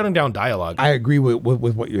 Like you're shutting down dialogue. I agree with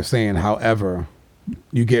what you're saying. However,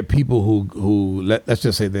 you get people who let's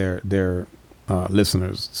just say they're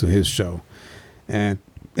listeners to his show, and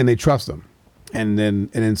they trust him, and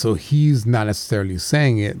then so he's not necessarily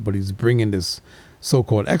saying it, but he's bringing this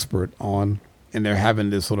so-called expert on, and they're having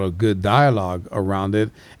this sort of good dialogue around it,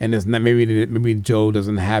 and it's not, maybe Joe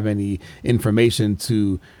doesn't have any information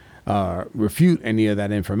to refute any of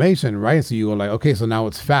that information, right? So you go like, okay, so now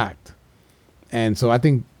it's fact, and so I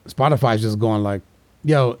think Spotify is just going like,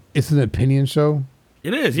 it's an opinion show.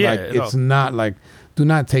 It is, yeah. Like, it's not like, do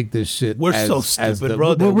not take this shit. We're so stupid,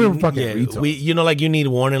 bro. We're fucking retards. Like you need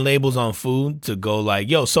warning labels on food to go like,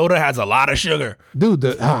 soda has a lot of sugar.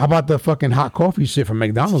 Dude, how about the fucking hot coffee shit from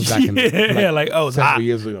McDonald's back in it's hot.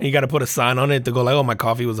 Years ago. You got to put a sign on it to go like, oh, my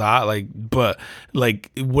coffee was hot. Like, but like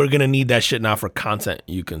we're going to need that shit now for content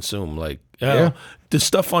you consume. Like, the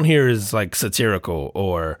stuff on here is like satirical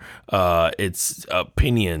or it's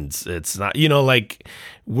opinions. It's not, like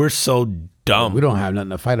we're so dumb. We don't have nothing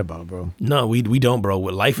to fight about, bro. No, we don't, bro.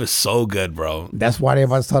 Life is so good, bro. That's why they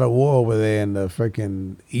about to start a war over there in the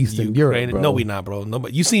freaking Eastern Europe, bro. No, we not, bro. No,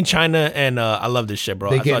 but you seen China and I love this shit, bro.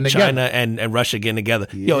 They I saw getting China together. and Russia getting together.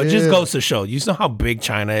 Yo, it just goes to show. You know how big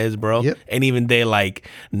China is, bro? Yep. And even they like,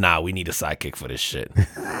 nah, we need a sidekick for this shit.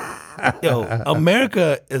 Yo,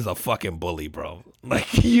 America is a fucking bully, bro.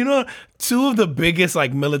 Like, you know, two of the biggest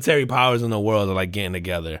like military powers in the world are like getting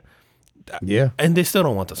together. Yeah. And they still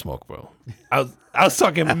don't want the smoke, bro. I was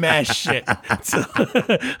talking mad shit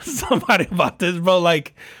to somebody about this, bro.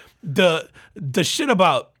 Like the shit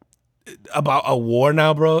about a war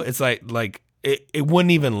now, bro. It's like it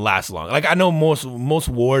wouldn't even last long. Like I know most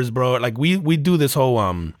wars, bro. Like we do this whole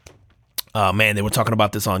man, they were talking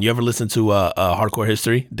about this on. You ever listen to Hardcore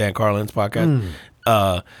History, Dan Carlin's podcast?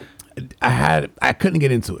 I couldn't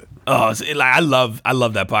get into it. Oh, I love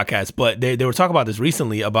that podcast, but they were talking about this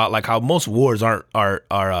recently about like how most wars are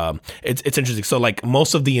it's interesting. So like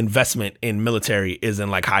most of the investment in military is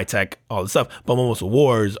in like high tech, all this stuff, but most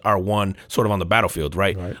wars are won sort of on the battlefield,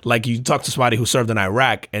 right? Like you talk to somebody who served in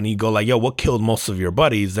Iraq and you go like, yo, what killed most of your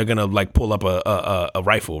buddies? They're gonna like pull up a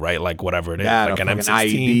rifle, right? Like whatever it is, like an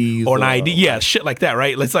M16 or an ID, yeah, shit like that,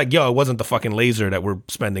 right? It's like, yo, it wasn't the fucking laser that we're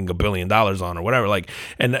spending $1 billion on or whatever, like,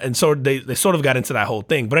 and so they sort of got into that whole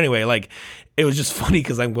thing, but anyway. Like it was just funny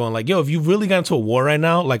because I'm going like, yo, if you really got into a war right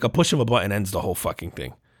now, like a push of a button ends the whole fucking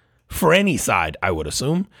thing for any side, I would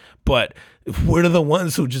assume. But we're the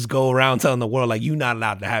ones who just go around telling the world like, you're not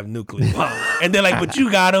allowed to have nuclear power, and they're like, but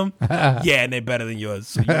you got them, yeah, and they're better than yours,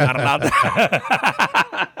 so you're not allowed to.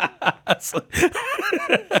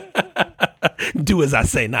 Do as I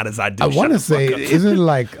say, not as I do. I want to say, isn't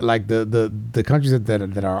like the countries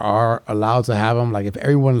that are allowed to have them? Like if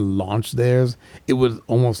everyone launched theirs, it would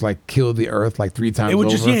almost like kill the Earth like 3 times. It would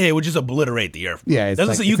over. It would just obliterate the Earth. Yeah,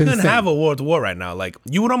 you couldn't have a world war right now. Like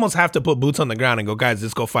you would almost have to put boots on the ground and go, guys,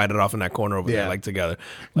 let's go fight it off in that corner over there, like together.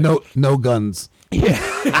 Like, no guns.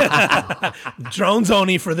 Yeah, drones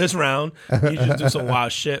only for this round. You just do some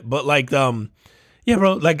wild shit, but like yeah,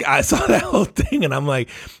 bro, like I saw that whole thing and I'm like,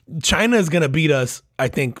 China is going to beat us, I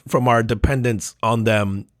think, from our dependence on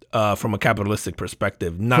them from a capitalistic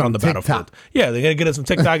perspective, not from on the TikTok. battlefield. Yeah, they're going to get us some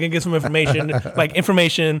TikTok and get some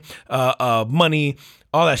information, money,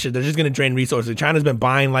 all that shit. They're just going to drain resources. China's been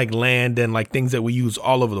buying like land and like things that we use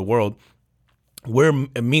all over the world.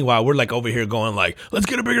 Meanwhile, we're like over here going like, let's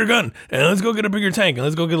get a bigger gun and let's go get a bigger tank and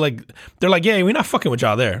let's go get like, they're like, yeah, we're not fucking with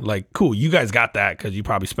y'all there. Like, cool, you guys got that because you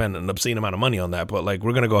probably spent an obscene amount of money on that, but like,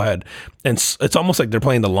 we're going to go ahead. And it's almost like they're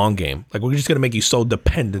playing the long game. Like, we're just going to make you so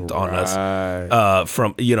dependent on us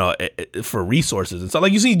from, you know, for resources. And so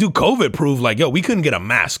like, you see, do COVID prove like, yo, we couldn't get a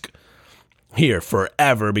mask here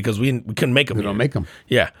forever because we couldn't make them. We don't make them.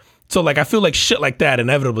 Yeah. So, like, I feel like shit like that,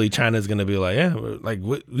 inevitably, China's going to be like, yeah, like,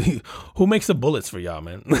 who makes the bullets for y'all,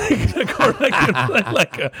 man?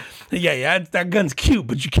 Yeah, that gun's cute,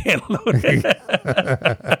 but you can't load it.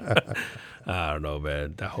 I don't know,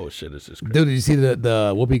 man. That whole shit is just crazy. Dude, did you see the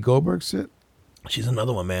Whoopi Goldberg shit? She's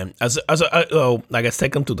another one, man. I guess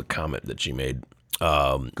take them through the comment that she made.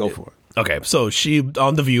 Go for it. Okay, so she,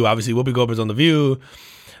 on The View, obviously, Whoopi Goldberg's on The View.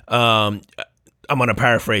 I'm going to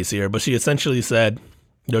paraphrase here, but she essentially said,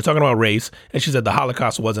 they're talking about race, and she said the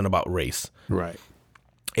Holocaust wasn't about race. Right.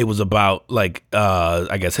 It was about, like,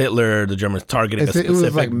 I guess Hitler, the Germans targeting a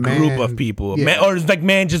specific like group of people. Yeah. Or it's like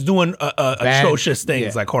man just doing atrocious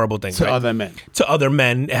things, like horrible things. To other men. To other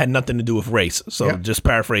men. It had nothing to do with race. So just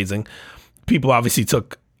paraphrasing, people obviously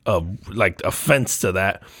took, offense to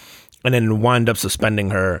that, and then wind up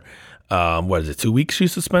suspending her, 2 weeks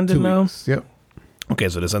she's suspended 2 now? weeks, yep. Okay,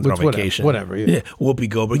 so they sent her on vacation. Whatever, yeah. Whoopi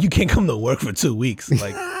Goldberg, you can't come to work for 2 weeks.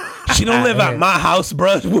 Like, she don't live at my house,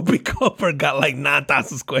 bro. Whoopi Goldberg got like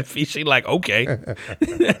 9,000 square feet. She like, okay.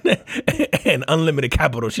 And unlimited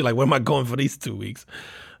capital. She like, where am I going for these 2 weeks?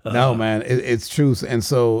 No, man, it's true. And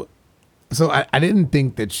so I didn't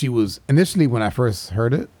think that she was, initially when I first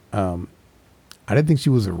heard it, I didn't think she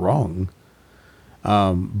was wrong.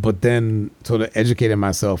 But then sort of educated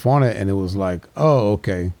myself on it, and it was like, oh,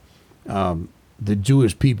 okay. The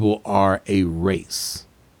Jewish people are a race.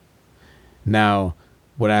 Now,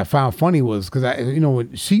 what I found funny was because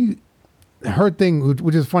her thing,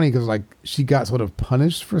 which is funny because like she got sort of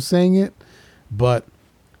punished for saying it, but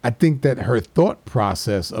I think that her thought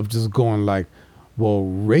process of just going like, well,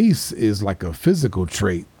 race is like a physical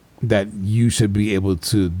trait that you should be able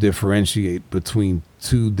to differentiate between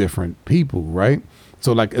two different people, right?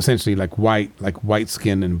 So like essentially like white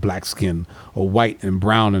skin and black skin, or white and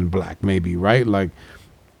brown and black maybe, right? Like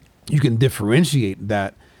you can differentiate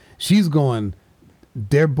that. She's going,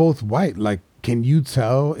 they're both white. Like can you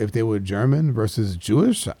tell if they were German versus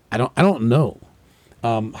Jewish? I don't know.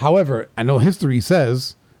 However, I know history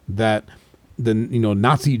says that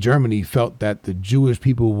Nazi Germany felt that the Jewish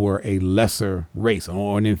people were a lesser race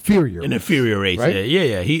or an inferior race. Right?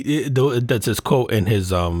 Yeah. That's his quote in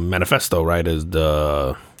his manifesto, right? Is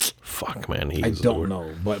the fuck, man? I don't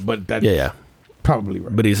know, but that probably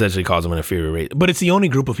right. But he essentially calls them an inferior race. But it's the only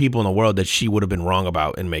group of people in the world that she would have been wrong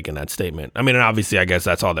about in making that statement. I mean, and obviously, I guess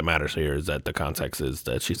that's all that matters here is that the context is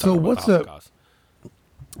that she's talking about the Holocaust.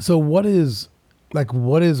 So what is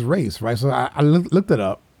race, right? So I looked it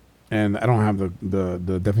up. And I don't have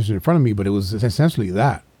the definition in front of me, but it was essentially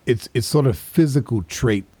that. It's sort of physical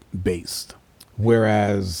trait based.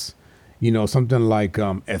 Whereas, something like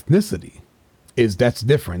ethnicity that's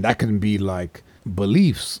different. That can be like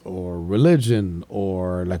beliefs or religion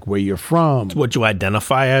or like where you're from. It's what you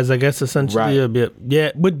identify as, I guess, essentially. Right. A bit.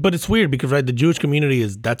 Yeah, but it's weird because, right, the Jewish community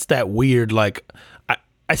that's that weird, like,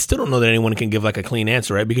 I still don't know that anyone can give like a clean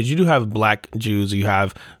answer, right? Because you do have black Jews, you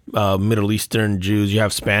have Middle Eastern Jews, you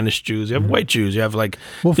have Spanish Jews, you have white Jews, you have like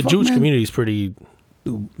the Jewish community is pretty.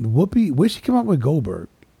 Whoopi, where'd she come up with Goldberg?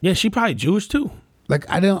 Yeah, she probably Jewish too. Like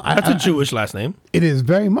that's a Jewish last name. It is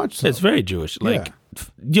very much so. It's very Jewish. Like,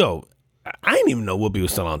 yo, I didn't even know Whoopi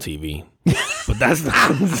was still on TV. But that's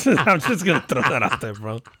I'm just gonna throw that out there,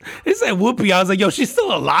 bro. They said Whoopi. I was like, yo, she's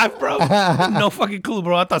still alive, bro. No fucking clue,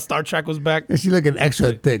 bro. I thought Star Trek was back. And she looking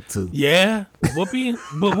extra thick too. Yeah, Whoopi.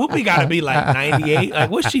 But Whoopi gotta be like 98.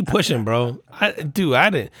 Like, what's she pushing, bro? I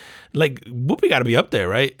didn't like Whoopi gotta be up there,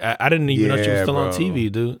 right? I didn't even know she was still on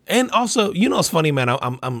TV, dude. And also, it's funny, man.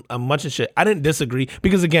 I'm much of shit. I didn't disagree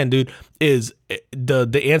because again, dude, is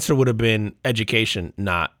the answer would have been education,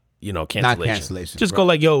 not cancellation. Not cancellation. Just go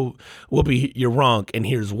like, yo, Whoopi, you're wrong, and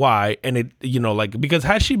here's why. And it, like, because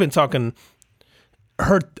had she been talking,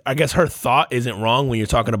 I guess her thought isn't wrong when you're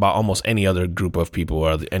talking about almost any other group of people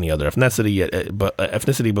or any other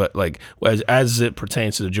ethnicity, but like as it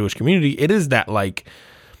pertains to the Jewish community, it is that like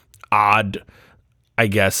odd, I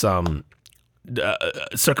guess,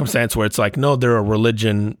 circumstance where it's like, no, they're a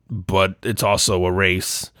religion, but it's also a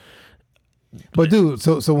race. But dude,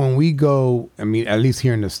 so when we go, I mean, at least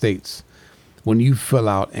here in the States, when you fill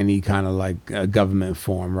out any kind of like government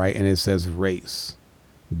form, right, and it says race,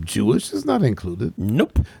 Jewish is not included.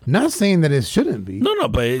 Nope. Not saying that it shouldn't be. No,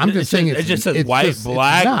 but it just says white,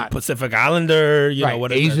 black, Pacific Islander,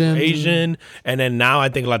 what is Asian, and then now I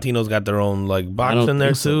think Latinos got their own like box in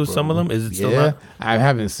there too. Some of them, is it still not? I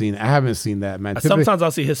haven't seen that, man. Sometimes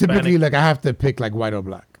I'll see Hispanic. Typically, like I have to pick like white or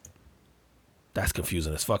black. That's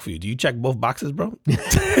confusing as fuck for you. Do you check both boxes, bro?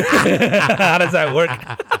 How does that work?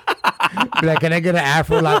 Like, can I get an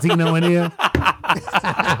Afro Latino in here?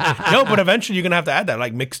 No, but eventually you're gonna have to add that,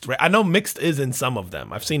 like mixed. I know mixed is in some of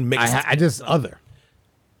them. I've seen mixed. I just other.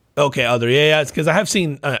 Okay, other. Yeah. It's because I have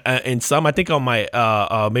seen in some. I think on my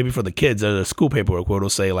maybe for the kids, there's a school paperwork where it'll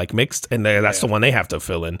say like mixed, and that's the one they have to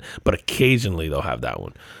fill in. But occasionally they'll have that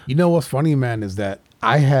one. You know what's funny, man, is that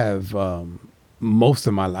I have most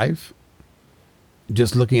of my life.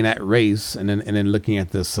 Just looking at race and then looking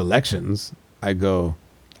at the selections, I go,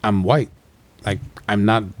 I'm white. Like I'm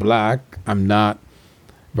not black. I'm not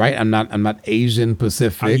right. I'm not Asian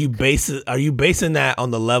Pacific. Are you basing that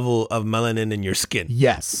on the level of melanin in your skin?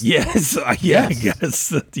 Yes. Yes. Yeah. I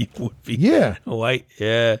guess you would be. Yeah. White.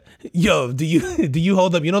 Yeah. Yo, do you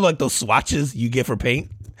hold up? Like those swatches you get for paint.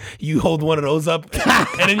 You hold one of those up,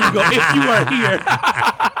 and then you go, if you are here.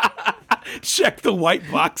 Check the white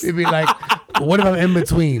box. It'd be like, what if I'm in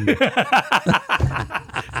between?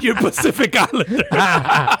 You're Pacific Islander.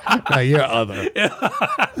 No, you're other.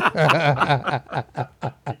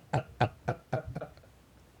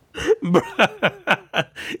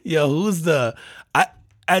 Yo, who's the...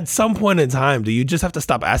 At some point in time, do you just have to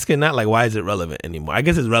stop asking that? Like, why is it relevant anymore? I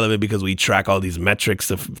guess it's relevant because we track all these metrics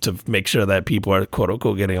to make sure that people are, quote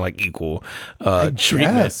unquote, getting like equal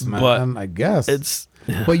treatment. Guess, man, but I guess it's...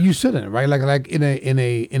 But you shouldn't, right? Like in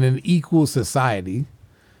an equal society,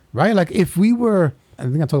 right? Like if we were, I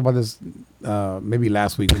think I talked about this maybe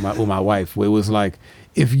last week with my wife, where it was like,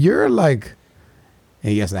 if you're like,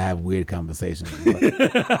 and yes, I have weird conversations, but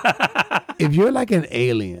if you're like an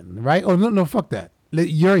alien, right? Oh no, fuck that.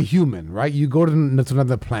 You're a human, right? You go to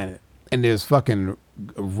another planet, and there's fucking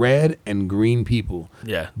red and green people.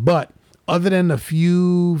 Yeah. But other than a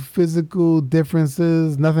few physical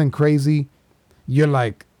differences, nothing crazy. You're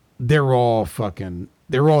like, they're all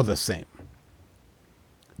the same.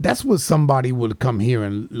 That's what somebody would come here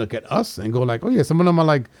and look at us and go like, oh yeah, some of them are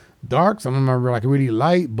like dark, some of them are like really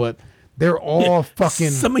light, but they're all fucking.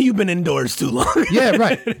 Some of you been indoors too long. Yeah,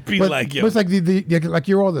 right. But it's like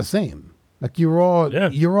you're all the same. Like you're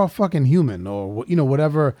all fucking human, or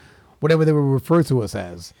whatever they would refer to us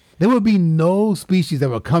as. There would be no species that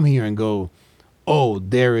would come here and go, oh,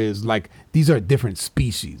 there is like these are different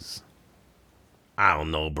species. I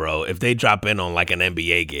don't know, bro. If they drop in on like an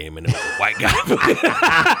NBA game and a white guy,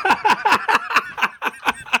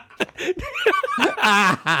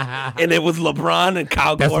 and it was LeBron and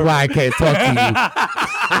Kyle That's Korver, why I can't talk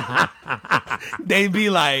to you. They'd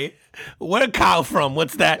be like, "Where Kyle from?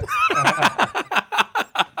 What's that?"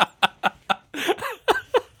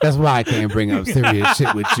 That's why I can't bring up serious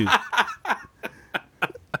shit with you.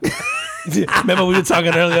 Remember we were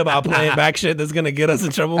talking earlier about playing back shit that's gonna get us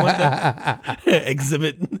in trouble with that?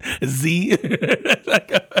 Exhibit Z.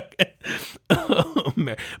 Oh,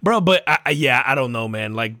 man. Bro, but I don't know,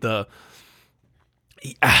 man. Like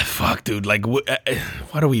fuck, dude. Like,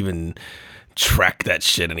 why do we even track that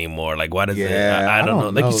shit anymore? Like, why does it? I don't know.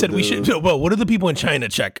 Like you said, dude. We should. Well, what do the people in China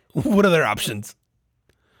check? What are their options?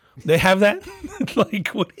 They have that? Like,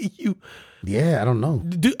 what do you? Yeah, I don't know.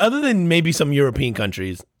 Other than maybe some European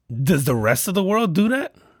countries, does the rest of the world do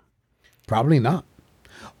that? Probably not.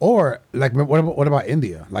 Or like, what about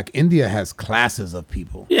India? Like, India has classes of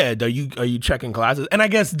people. Yeah, are you checking classes? And I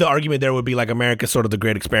guess the argument there would be like America's sort of the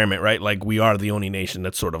great experiment, right? Like we are the only nation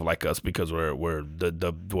that's sort of like us because we're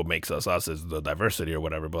the what makes us is the diversity or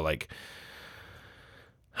whatever. But like,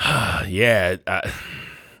 yeah,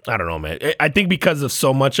 I don't know, man. I think because of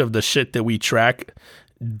so much of the shit that we track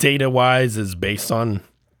data-wise is based on,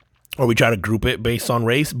 or we try to group it based on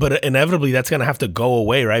race, but inevitably that's going to have to go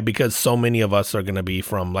away, right? Because so many of us are going to be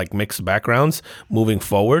from like mixed backgrounds moving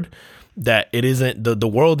forward that it isn't, the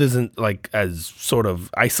world isn't like as sort of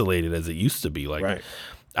isolated as it used to be. Like, right.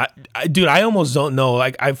 Dude, I almost don't know.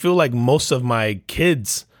 Like, I feel like most of my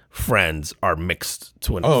kids' friends are mixed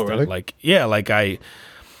to an extent. Really? Like, yeah, like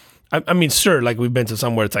I mean, sure, like we've been to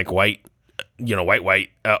somewhere it's like white, white,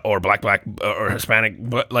 or black, or Hispanic,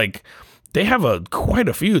 but like they have quite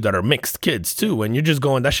a few that are mixed kids too. And you're just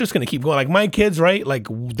going, that's just going to keep going. Like my kids, right? Like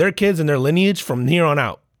their kids and their lineage from here on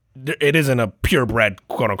out, it isn't a purebred,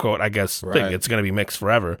 quote unquote, I guess, thing. It's going to be mixed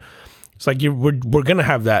forever. It's like we're going to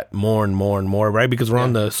have that more and more and more, right? Because we're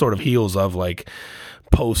on the sort of heels of like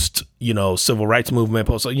post, civil rights movement,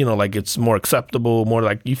 post, like it's more acceptable, more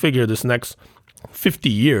like you figure this next 50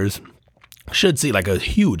 years should see like a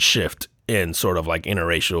huge shift in sort of like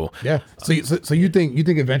interracial. Yeah. So you think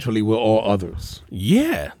eventually we're all others?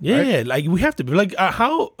 Yeah. Right? Like we have to be like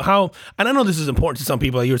how and I know this is important to some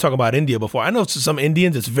people. Like you were talking about India before. I know to some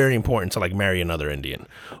Indians it's very important to like marry another Indian,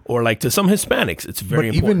 or like to some Hispanics it's very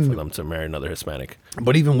important for them to marry another Hispanic.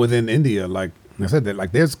 But even within India, like I said, that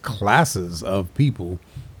like there's classes of people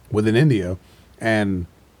within India, and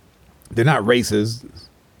they're not races.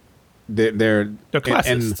 They're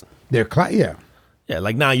classists. And they're Yeah,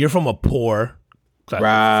 like now you're from a poor class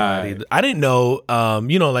right. society. I didn't know,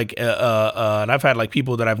 and I've had like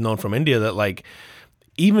people that I've known from India that like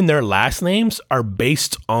even their last names are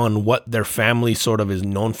based on what their family sort of is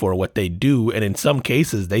known for, what they do, and in some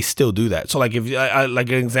cases they still do that. So like if like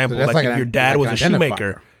an example, so like if your dad was a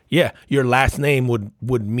shoemaker. Yeah, your last name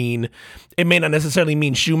would mean, it may not necessarily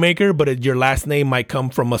mean shoemaker, but your last name might come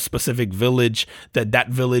from a specific village that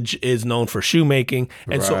village is known for shoemaking,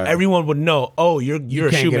 and so everyone would know. Oh, you're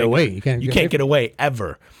a shoemaker. Get away. You can't get away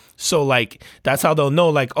ever. So like that's how they'll know.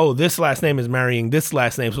 Like, oh, this last name is marrying this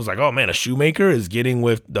last name. So it's like, oh man, a shoemaker is getting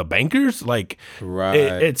with the bankers. Like,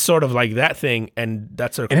 it's sort of like that thing, and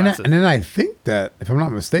that's their classes. And then I think that if I'm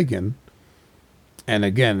not mistaken. And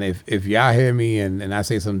again, if y'all hear me and I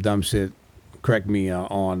say some dumb shit, correct me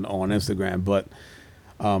on Instagram. But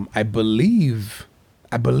I believe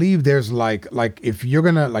there's like if you're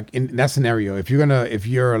gonna like in that scenario, if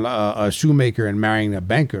you're a shoemaker and marrying a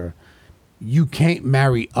banker, you can't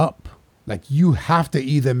marry up. Like you have to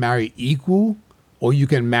either marry equal or you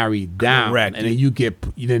can marry down. Correct. And then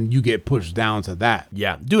you get pushed down to that.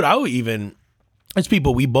 Yeah, dude, I would even. It's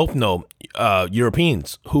people we both know,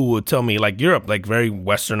 Europeans, who would tell me, like, Europe, like, very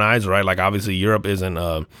westernized, right? Like, obviously, Europe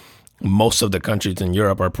isn't, most of the countries in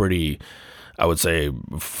Europe are pretty, I would say,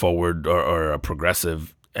 forward or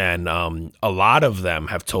progressive. And a lot of them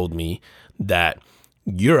have told me that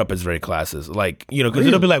Europe is very classist. Like, because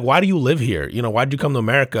it'll be like, why do you live here? Why did you come to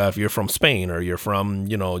America if you're from Spain or you're from,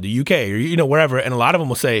 the UK or, wherever? And a lot of them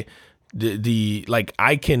will say, like,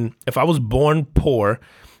 if I was born poor,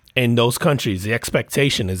 in those countries, the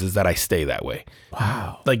expectation is that I stay that way.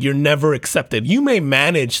 Wow. Like you're never accepted. You may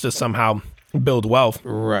manage to somehow build wealth.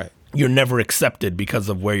 Right. You're never accepted because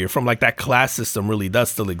of where you're from. Like that class system really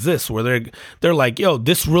does still exist where they're like, yo,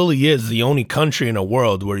 this really is the only country in the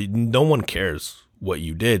world where no one cares what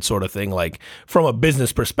you did, sort of thing. Like from a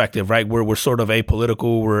business perspective, right? We're sort of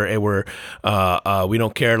apolitical. We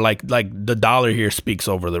don't care. Like the dollar here speaks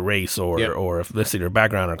over the race or ethnicity or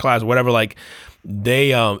background or class or whatever. Like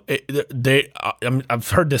I've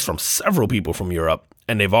heard this from several people from Europe,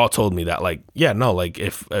 and they've all told me that, like, yeah, no, like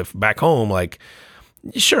if back home, like,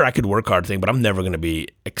 sure, I could work hard thing, but I'm never going to be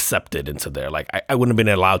accepted into there. Like, I wouldn't have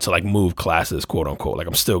been allowed to, like, move classes, quote unquote. Like,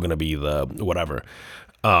 I'm still going to be the whatever.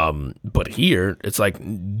 But here, it's like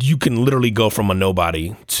you can literally go from a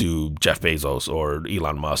nobody to Jeff Bezos or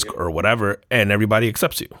Elon Musk or whatever, and everybody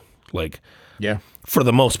accepts you. Like, yeah, for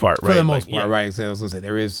the most part, right? For the most part, right. So I was going to say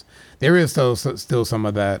there is still some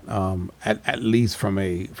of that, at least from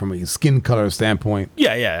a skin color standpoint.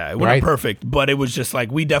 Yeah. We're not perfect, but it was just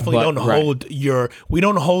like we definitely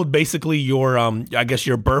don't hold basically your I guess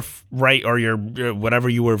your birthright or your whatever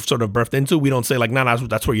you were sort of birthed into. We don't say like, no,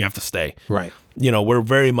 that's where you have to stay. Right. You know, we're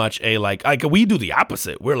very much a like we do the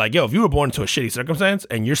opposite. We're like, yo, if you were born into a shitty circumstance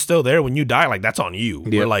and you're still there when you die, like that's on you.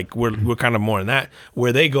 Yep. We're like we're kind of more in that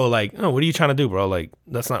where they go like, oh, what are you trying to do, bro? Like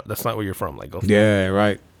that's not where you're from. Like go. Yeah,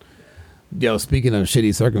 right. Yo, speaking of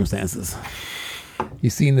shitty circumstances, you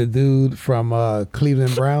seen the dude from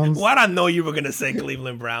Cleveland Browns? Why'd I know you were gonna say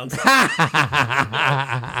Cleveland Browns?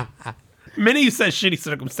 Minute you said shitty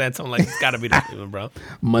circumstance, I'm like, it's gotta be the Cleveland Browns.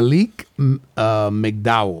 Malik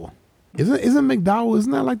McDowell. Isn't McDowell?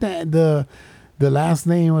 Isn't that like the last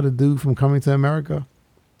name of the dude from Coming to America?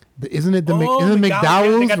 Isn't it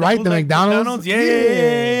McDowell's, right? The McDonald's?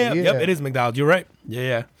 Yeah. Yep, it is McDowell's. You're right.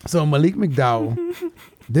 Yeah. So Malik McDowell,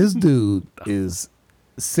 this dude is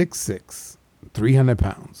 6'6", 300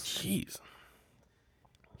 pounds. Jeez.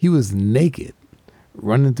 He was naked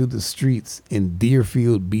running through the streets in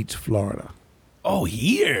Deerfield Beach, Florida. Oh,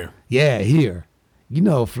 here? Yeah, here. You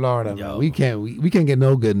know, Florida, man, we can't get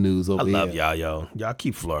no good news over here. I love y'all, yo. Y'all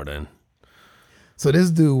keep Florida in. So this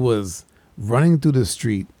dude was running through the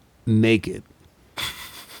street naked.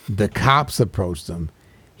 The cops approached him.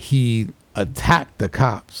 He attacked the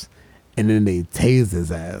cops, and then they tased his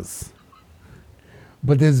ass.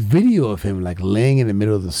 But there's video of him like laying in the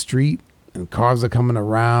middle of the street, and cars are coming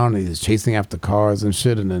around, and he's chasing after cars and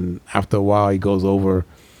shit. And then after a while, he goes over,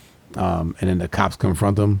 and then the cops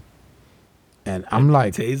confront him. And I'm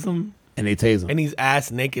like, tase him, and they tase him, and he's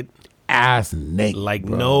ass naked, like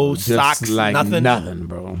bro. No just socks, like nothing,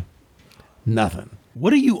 bro, nothing.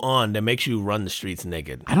 What are you on that makes you run the streets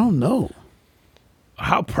naked? I don't know.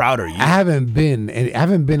 How proud are you? I haven't been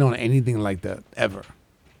on anything like that ever.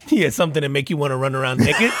 Yeah, something that make you want to run around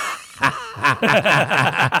naked.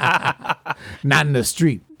 Not in the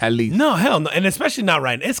street, at least. No, hell no, and especially not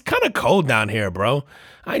right. It's kind of cold down here, bro.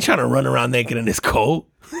 I ain't trying to run around naked in this cold,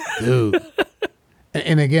 dude.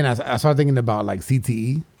 And again, I started thinking about like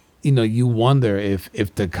CTE. You know, you wonder if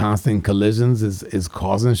the constant collisions is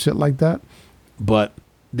causing shit like that. But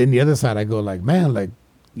then the other side, I go like, man, like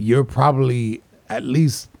you're probably at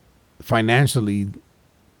least financially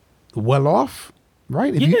well off,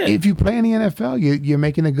 right? If you play in the NFL, you're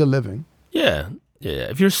making a good living. Yeah.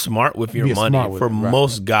 If you're smart with your money, for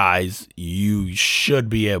most guys, you should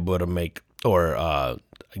be able to make or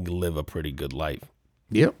live a pretty good life.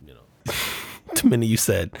 Yep. You know. Too many you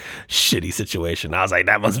said shitty situation. I was like,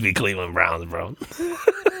 that must be Cleveland Browns, bro.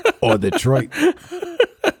 Or Detroit.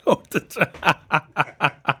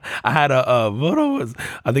 I had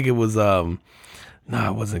I think it was no,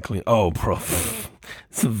 it wasn't clean. Oh, bro.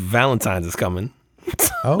 Valentine's is coming.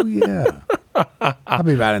 Oh yeah.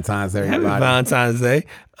 Happy Valentine's Day, everybody. Happy Valentine's Day.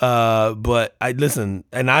 But I listen,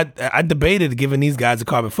 and I debated giving these guys a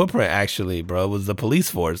carbon footprint. Actually, bro, it was the police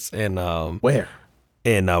force in where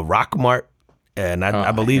in Rockmart, and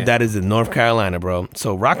I believe that is in North Carolina, bro.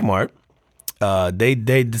 So Rockmart, they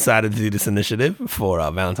decided to do this initiative for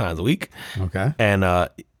Valentine's week. Okay, and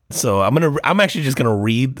so I'm actually just gonna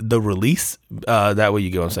read the release. That way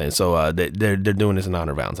you get what I'm saying. So they're doing this in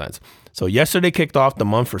honor of Valentine's. So yesterday kicked off the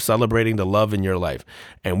month for celebrating the love in your life.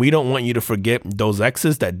 And we don't want you to forget those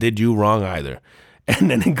exes that did you wrong either.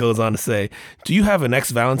 And then it goes on to say, do you have an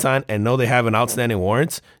ex-Valentine and know they have an outstanding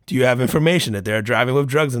warrants? Do you have information that they're driving with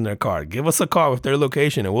drugs in their car? Give us a call with their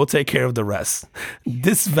location and we'll take care of the rest.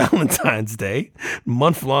 This Valentine's Day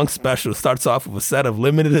month-long special starts off with a set of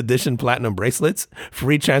limited edition platinum bracelets,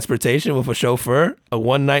 free transportation with a chauffeur, a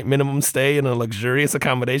one-night minimum stay in a luxurious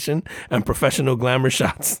accommodation, and professional glamour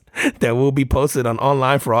shots that will be posted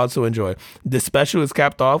online for all to enjoy. This special is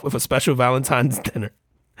capped off with a special Valentine's dinner.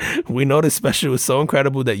 We know this special is so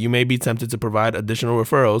incredible that you may be tempted to provide additional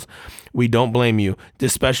referrals. We don't blame you.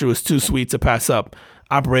 This special is too sweet to pass up.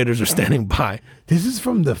 Operators are standing by. This is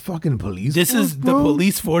from the fucking police This force, is the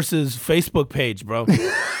police force's Facebook page, bro.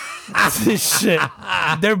 This shit.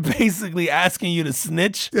 They're basically asking you to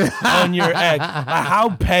snitch on your ex.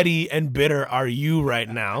 How petty and bitter are you right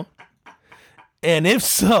now? And if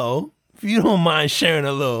so, if you don't mind sharing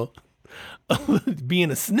a little,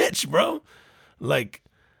 being a snitch, bro, like,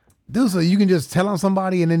 dude, so you can just tell on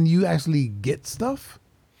somebody and then you actually get stuff?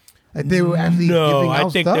 Like they were actually no, giving out I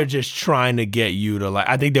think stuff? they're just trying to get you to like.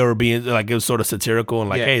 I think they were being like it was sort of satirical and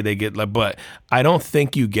like, Yeah. hey, they get like, but I don't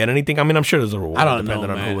think you get anything. I mean, I'm sure there's a reward. I don't know, depending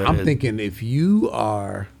on man. who it I'm is. thinking if you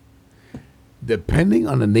are, depending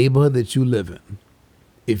on the neighborhood that you live in,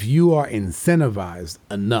 if you are incentivized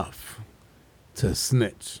enough to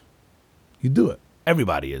snitch, you do it.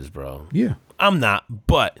 Everybody is, bro. Yeah. I'm not,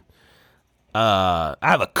 but I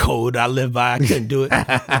have a code I live by. I couldn't do it,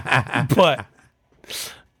 but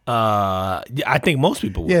I think most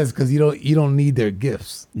people would. Yes, because you don't need their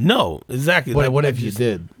gifts. No, exactly. But Like, what if you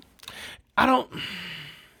did? I don't.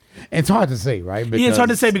 It's hard to say, right? Yeah, it's hard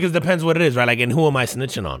to say because it depends what it is, right? Like, and who am I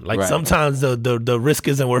snitching on? Like, Right. sometimes the risk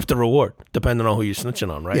isn't worth the reward, depending on who you're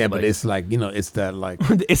snitching on, right? Yeah, like, but it's like, it's that like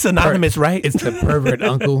it's anonymous, right? it's the pervert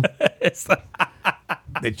uncle It's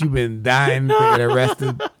that you've been dying to get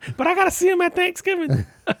arrested. but I gotta see him at Thanksgiving.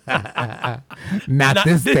 Not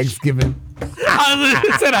this this- Thanksgiving.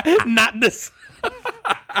 I said, not this.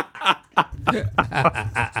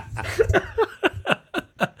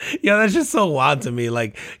 Yo, that's just so wild to me.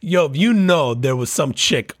 Like, yo, if you know there was some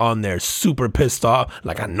chick on there super pissed off,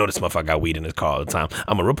 like, I know this motherfucker got weed in his car all the time,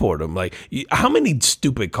 I'm gonna report him. Like, how many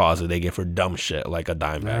stupid calls did they get for dumb shit like a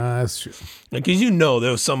dime bag? That's true. Because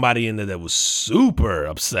there was somebody in there that was super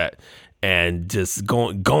upset and just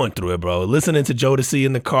going through it, bro. Listening to Jodeci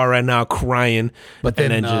in the car right now, crying. But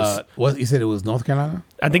then, and just what you said it was North Carolina?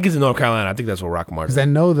 I think it's in North Carolina. I think that's where Rock Martin. Because I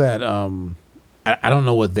know that I don't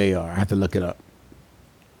know what they are. I have to look it up.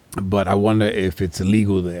 But I wonder if it's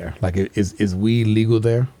illegal there. Like, is weed legal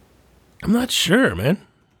there? I'm not sure, man.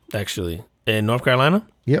 Actually, in North Carolina,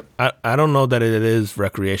 Yep. I don't know that it is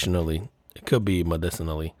recreationally. It could be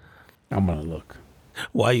medicinally. I'm gonna look.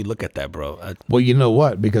 Why you look at that, bro? Well, you know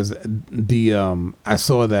what? Because I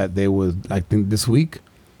saw that there was, I think this week,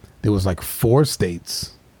 there was like 4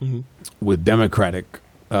 states with Democratic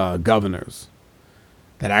governors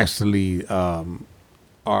that actually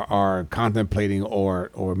are contemplating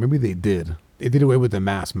or maybe they did away with the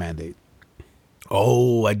mask mandate.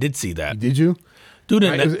 Oh, I did see that, Did you? dude.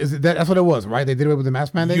 Right? That's what it was, right? They did away with the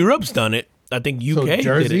mask mandate. Europe's done it. I think UK So did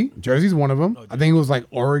Jersey, it. Jersey's one of them. I think it was like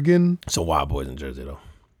Oregon. So Wild Boys in Jersey though.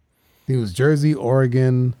 I think it was Jersey,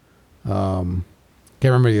 Oregon. Can't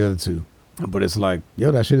remember the other 2, but it's like,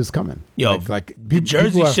 yo, that shit is coming. Yo, like the Jersey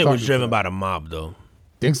people are shit was starting driven to- by the mob though.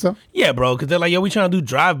 Think so? Yeah, bro, because they're like, yo, we trying to do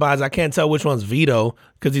drive-bys. I can't tell which one's Vito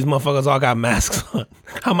because these motherfuckers all got masks on.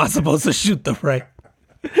 How am I supposed to shoot the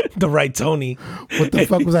right Tony? What the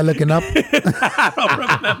fuck was I looking up? I don't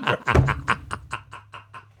remember.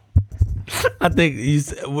 I think we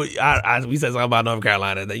said something about North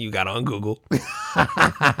Carolina that you got on Google.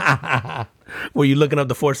 Were you looking up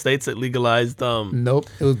the 4 states that legalized Nope,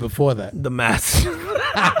 it was before that. the mask?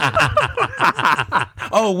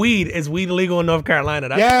 Oh, weed. Is weed illegal in North Carolina?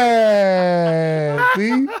 Yeah,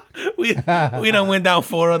 see? We done went down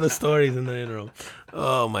 4 other stories in the interim.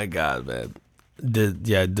 Oh my god, man. That's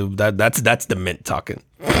the mint talking.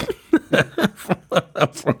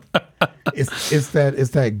 It's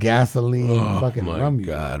that gasoline fucking My rum.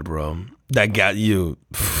 god, bro. That got you.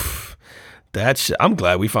 That shit. I'm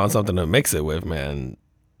glad we found something to mix it with, man.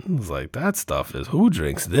 I was like, that stuff is, who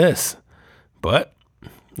drinks this? But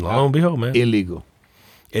lo and behold, man, Illegal.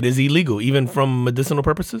 it is illegal, even from medicinal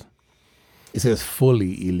purposes. It says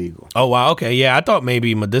fully illegal. Oh wow, okay, yeah. I thought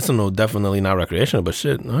maybe medicinal, definitely not recreational, but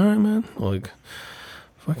shit. All right, man. Like,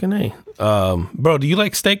 fucking A. Bro, do you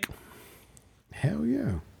like steak? Hell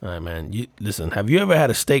yeah. All right, man. Listen. Have you ever had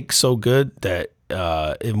a steak so good that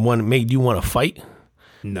it made you want to fight?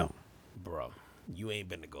 No. Bro, you ain't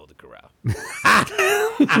been to Golden Corral.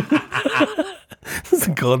 It's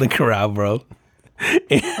a Golden Corral, bro.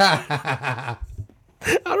 I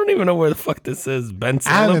don't even know where the fuck this is. Ben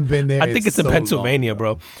Salem? I haven't been there I think in it's in so Pennsylvania, long,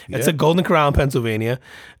 bro. It's Yeah. a Golden Corral in Pennsylvania.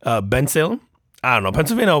 Ben Salem? I don't know.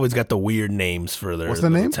 Pennsylvania always got the weird names for their What's the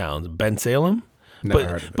little name? towns. Ben Salem? Never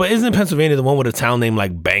heard of it. But isn't Pennsylvania the one with a town named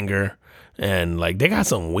like Bangor? And like they got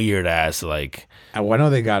some weird ass like I know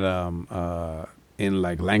they got in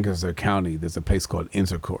like Lancaster County. There's a place called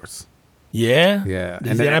Intercourse. yeah. Yeah,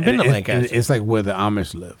 And I've been to Lancaster. It's like where the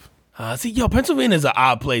Amish live. Pennsylvania is an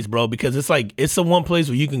odd place, bro, because it's the one place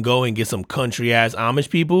where you can go and get some country ass Amish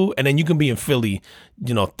people, and then you can be in Philly,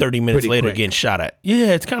 30 minutes later quick. Getting shot at. Yeah,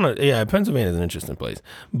 it's kind of Pennsylvania is an interesting place.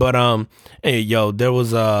 But there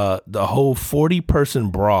was the whole 40-person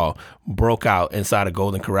brawl broke out inside a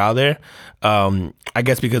Golden Corral there. I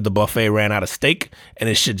guess because the buffet ran out of steak, and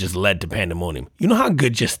this shit just led to pandemonium. You know how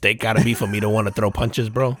good your steak gotta be for me to want to throw punches,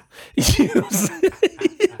 bro? You know what I'm saying?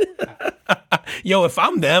 Yo, if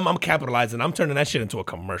I'm them, I'm capitalizing. I'm turning that shit into a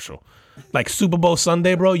commercial. Like Super Bowl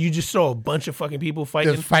Sunday, bro. You just throw a bunch of fucking people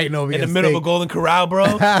fighting over in the middle of a Golden Corral, bro.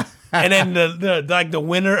 And then the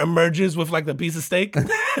winner emerges with like the piece of steak. It's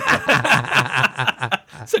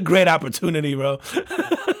a great opportunity, bro.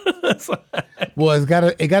 Well,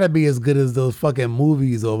 it gotta be as good as those fucking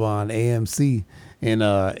movies over on AMC in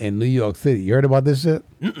New York City. You heard about this shit?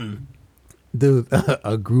 Mm-mm. Dude,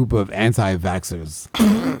 a group of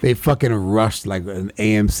anti-vaxxers, they fucking rushed like an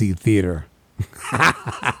AMC theater.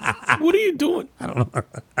 What are you doing? I don't know.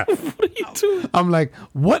 What are you doing? I'm like,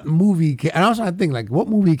 what movie? And I was trying to think, like, what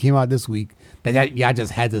movie came out this week that y'all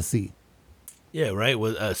just had to see? Yeah, right.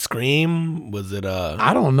 Was Scream? Was it?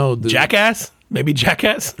 I don't know, dude. Jackass? Maybe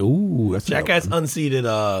Jackass. Ooh, that's Jackass unseated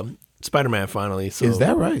Spider-Man finally. So is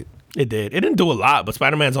that right? It did. It didn't do a lot, but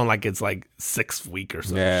Spider-Man's on its sixth week or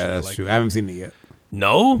something. Yeah, that's true. I haven't seen it yet.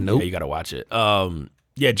 No? Nope. Yeah, you got to watch it.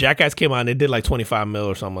 Jackass came out and it did like 25 mil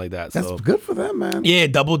or something like that. That's so good for them, man. Yeah,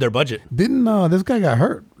 it doubled their budget. Didn't this guy got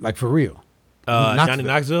hurt? Like for real? Johnny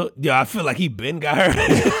Knoxville? Yeah, I feel like he been got hurt.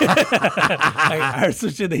 I heard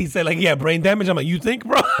some shit that he said brain damage. I'm like, you think,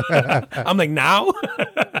 bro? I'm like, now?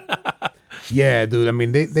 Yeah, dude. I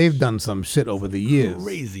mean, they've done some shit over the years.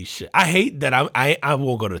 Crazy shit. I hate that I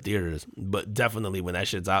won't go to theaters, but definitely when that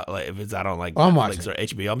shit's out, like if it's out on Netflix or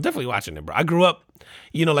HBO, I'm definitely watching it, bro. I grew up,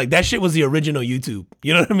 that shit was the original YouTube.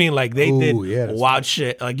 You know what I mean? Like they did wild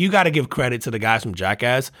shit. Like you got to give credit to the guys from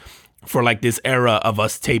Jackass for like this era of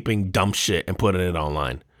us taping dumb shit and putting it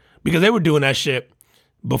online, because they were doing that shit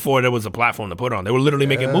before there was a platform to put on. They were literally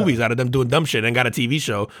making movies out of them doing dumb shit and got a TV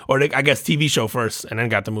show, or I guess TV show first and then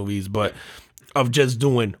got the movies, but of just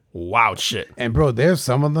doing wild shit. And bro, there's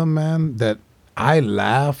some of them, man, that I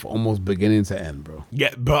laugh almost beginning to end, bro.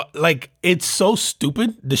 Yeah, bro, like it's so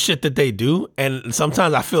stupid, the shit that they do. And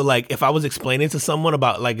sometimes I feel like if I was explaining to someone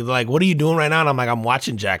about like what are you doing right now? And I'm like, I'm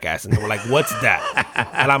watching Jackass. And they were like, what's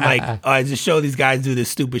that? And I'm like, I just show these guys do this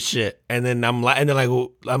stupid shit. And then I'm like,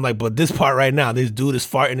 but this part right now, this dude is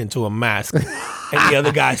farting into a mask and the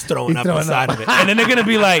other guy's throwing up inside of it. And then they're going to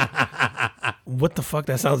be like, what the fuck?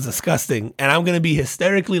 That sounds disgusting. And I'm going to be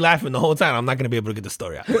hysterically laughing the whole time. I'm not going to be able to get the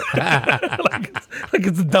story out. like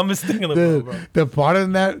it's the dumbest thing in the world, bro. The part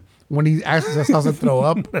of that, when he actually starts to throw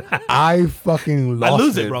up, I fucking lost I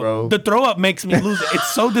lose it, bro. The throw up makes me lose it.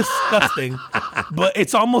 It's so disgusting, but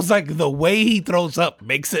it's almost like the way he throws up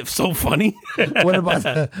makes it so funny. What about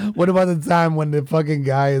the time when the fucking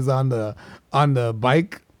guy is on the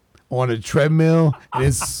bike on a treadmill and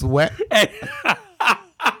it's sweat?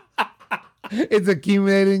 It's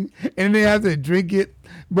accumulating, and they have to drink it,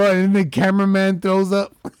 bro. And then the cameraman throws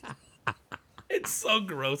up. It's so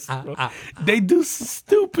gross, bro. They do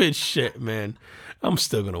stupid shit, man. I'm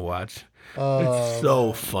still gonna watch. It's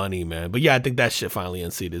so funny, man. But yeah, I think that shit finally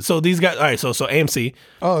unseated. So these guys, all right. So AMC.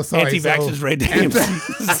 Oh, sorry. Anti-vaxxers rate the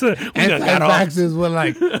AMC. Anti-vaxxers were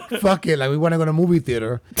like, fuck it. Like we want to go to movie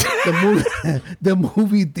theater. The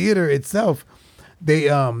movie theater itself, they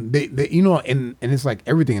and it's like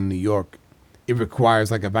everything in New York. It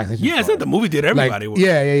requires like a vaccination. Yeah, it's not the movie theater. Everybody will.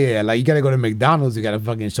 Yeah. Like you got to go to McDonald's. You got to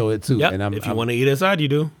fucking show it too. Yep. And if you want to eat inside, you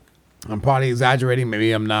do. I'm probably exaggerating.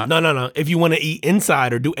 Maybe I'm not. No. If you want to eat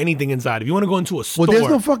inside or do anything inside, if you want to go into a store. Well, there's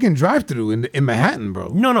no fucking drive-through in Manhattan, bro.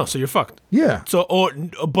 No. So you're fucked. Yeah.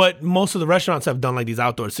 But most of the restaurants have done like these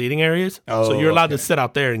outdoor seating areas. Oh, so you're allowed to sit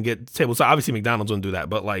out there and get tables. So obviously McDonald's wouldn't do that,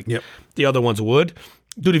 but like the other ones would.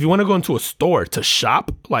 Dude, if you want to go into a store to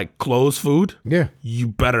shop, like clothes, food, you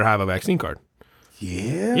better have a vaccine card.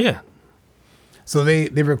 Yeah. Yeah. So they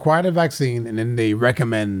require a vaccine and then they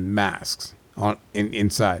recommend masks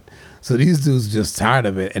inside. So these dudes just tired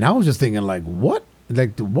of it. And I was just thinking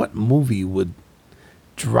what movie would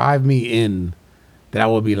drive me in that I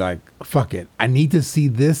would be like, fuck it, I need to see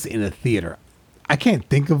this in a theater. I can't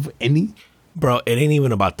think of any. Bro, it ain't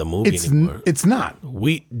even about the movie anymore. It's not.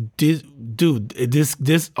 This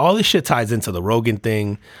all this shit ties into the Rogan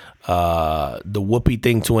thing, the Whoopi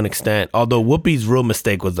thing to an extent. Although Whoopi's real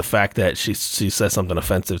mistake was the fact that she said something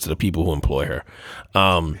offensive to the people who employ her,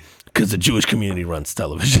 because the Jewish community runs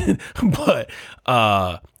television. But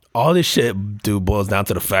all this shit, dude, boils down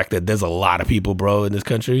to the fact that there's a lot of people, bro, in this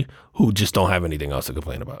country who just don't have anything else to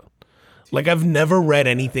complain about. Like, I've never read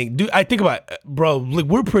anything. Dude, I think about, bro, like,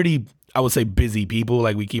 we're pretty, I would say, busy people.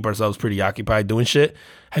 Like, we keep ourselves pretty occupied doing shit.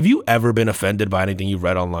 Have you ever been offended by anything you've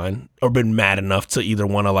read online? Or been mad enough to either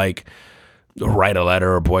want to, like, write a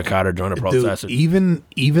letter or boycott or join a protest? Dude,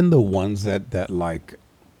 even the ones that like,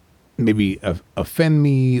 maybe offend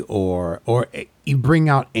me or you bring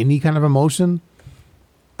out any kind of emotion,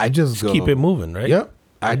 I just go, keep it moving, right? Yep.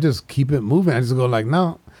 I just keep it moving. I just go like,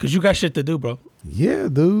 no. Because you got shit to do, bro. Yeah,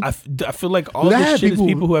 dude. I feel like all this shit is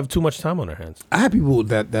people who have too much time on their hands. I have people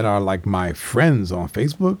that are like my friends on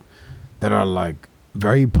Facebook that are like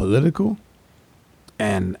very political.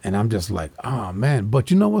 And I'm just like, oh, man. But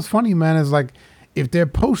you know what's funny, man, is like if their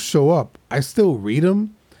posts show up, I still read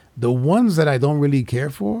them. The ones that I don't really care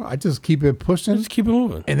for, I just keep it pushing. Just keep it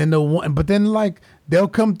moving. And then but then like they'll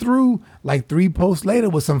come through like 3 posts later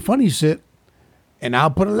with some funny shit. And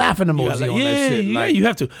I'll put a laughing emoji on that shit. Yeah, you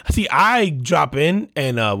have to. See, I drop in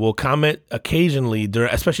and will comment occasionally,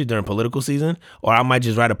 especially during political season, or I might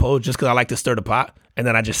just write a post just because I like to stir the pot, and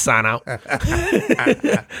then I just sign out.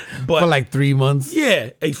 But for like 3 months?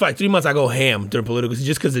 Yeah. It's like 3 months I go ham during political season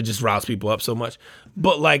just because it just riles people up so much.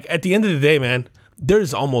 But like at the end of the day, man,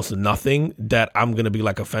 there's almost nothing that I'm going to be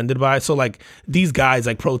like offended by. So like these guys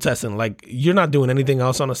like protesting, like you're not doing anything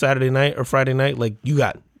else on a Saturday night or Friday night. Like you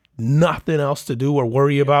got nothing else to do or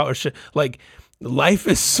worry about or shit. Like life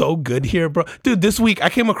is so good here, bro. Dude, this week I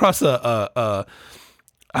came across I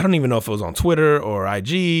don't even know if it was on Twitter or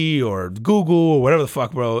IG or Google or whatever the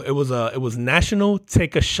fuck, bro. It was National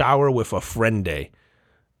Take a Shower with a Friend Day.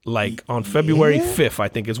 Like on February 5th, I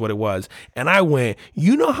think is what it was. And I went,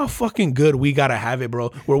 you know how fucking good we got to have it, bro,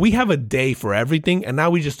 where we have a day for everything. And now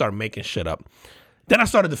we just start making shit up. Then I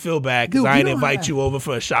started to feel bad because I didn't invite you over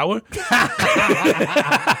for a shower. But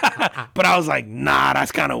I was like, nah,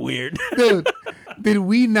 that's kind of weird. Dude, did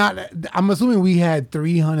we not? I'm assuming we had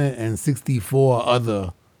 364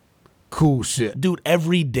 other cool shit. Dude,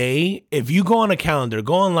 every day, if you go on a calendar,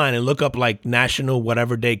 go online and look up like national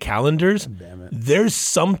whatever day calendars, there's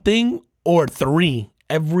something or 3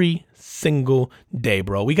 every single day,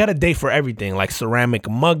 bro. We got a day for everything, like ceramic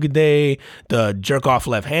mug day, the jerk off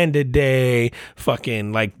left-handed day,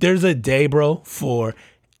 fucking like there's a day, bro, for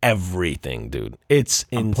everything, dude. It's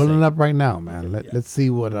insane. I'm pulling it up right now, man. Let's see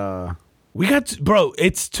what we got, bro.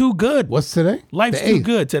 It's too good. What's today? Life's too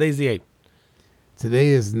good. Today's the 8th. Today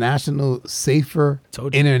is National Safer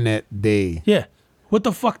Internet Day. Yeah. What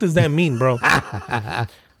the fuck does that mean, bro?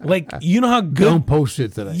 Like, you know how good... Don't post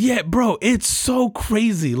shit today. Yeah, bro. It's so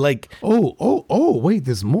crazy. Like... Oh, wait,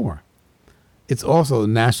 there's more. It's also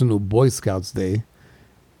National Boy Scouts Day.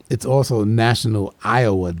 It's also National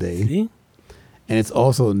Iowa Day. See? And it's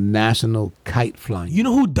also National Kite Flying. You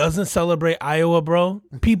know who doesn't celebrate Iowa, bro?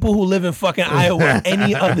 People who live in fucking Iowa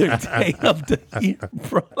any other day of the year,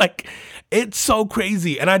 bro. Like, it's so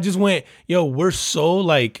crazy. And I just went, yo, we're so,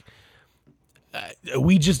 like...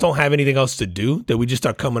 we just don't have anything else to do that we just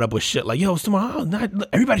start coming up with shit like, yo, it's tomorrow.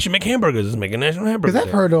 Everybody should make hamburgers. Let's make a national hamburger. Because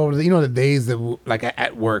I've heard over the days that like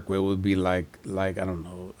at work where it would be like I don't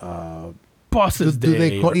know, Bosses Day,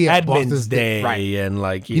 they call, Admin's Day, right? And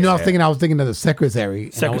like, I was thinking of the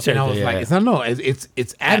secretary. Secretary, and I was like,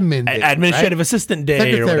 it's admin day, administrative assistant day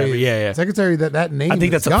secretary, or whatever. Yeah. Secretary. That name. I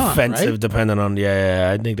think that's gone, offensive, right? depending on.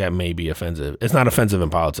 Yeah. I think that may be offensive. It's not offensive in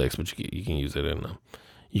politics, but you can use it in.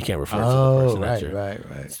 You can't refer to the person. Right.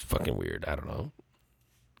 It's fucking weird. I don't know,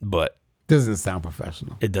 but doesn't sound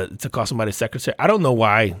professional. It does to call somebody secretary. I don't know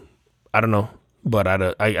why. I don't know, but I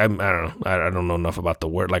don't know. I don't know enough about the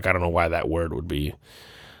word. Like I don't know why that word would be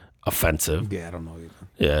offensive. Yeah, I don't know either.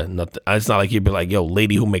 Yeah, nothing. It's not like you'd be like, "Yo,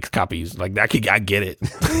 lady who makes copies." Like I get it.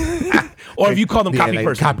 Or if you call them copy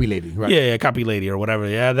person, copy lady, right? Yeah, copy lady or whatever.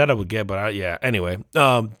 Yeah, that I would get. But anyway,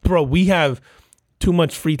 bro, we have too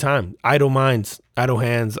much free time, idle minds, idle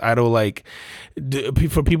hands, idle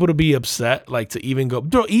for people to be upset, like to even go,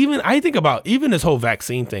 bro. Even I think about even this whole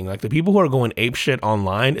vaccine thing, like the people who are going ape shit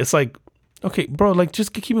online. It's like, okay, bro, like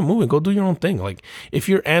just keep it moving, go do your own thing. Like if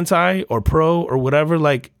you're anti or pro or whatever,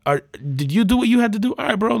 like, did you do what you had to do? All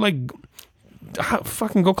right, bro, like.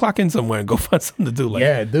 Fucking go clock in somewhere and go find something to do. Like,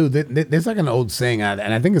 yeah, dude. There's like an old saying, and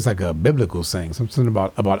I think it's like a biblical saying, something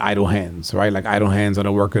about idle hands, right? Like idle hands are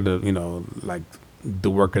the work of like the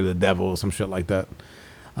work of the devil, or some shit like that.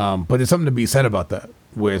 But there's something to be said about that,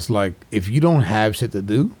 where it's like if you don't have shit to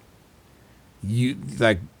do,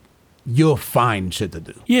 you'll find shit to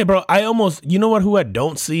do. Yeah, bro. You know what? Who I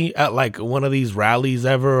don't see at like one of these rallies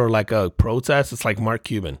ever or like a protest? It's like Mark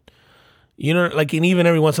Cuban. You know, like, and even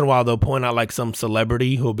every once in a while they'll point out like some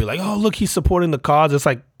celebrity who'll be like, "Oh, look, he's supporting the cause." It's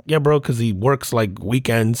like, yeah, bro, because he works like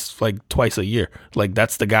weekends like twice a year. Like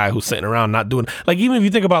that's the guy who's sitting around not doing, like, even if you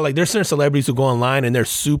think about, like, there's certain celebrities who go online and they're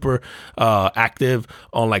super active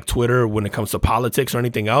on like Twitter when it comes to politics or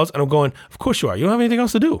anything else. And I'm going, of course you are. You don't have anything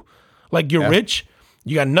else to do. Like, you're rich.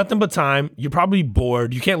 You got nothing but time. You're probably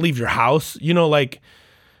bored. You can't leave your house. You know, like,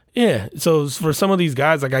 yeah. So for some of these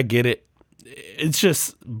guys, like, I get it. It's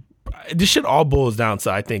just, this shit all boils down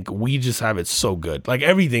to, I think we just have it so good. Like,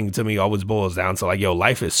 everything to me always boils down to, like, yo,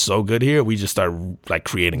 life is so good here. We just start like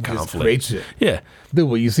creating conflict. Create shit. Yeah. Dude,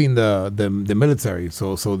 well, you've seen the military.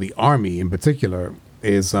 So the army in particular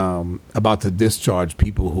is about to discharge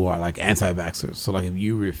people who are like anti-vaxxers. So like if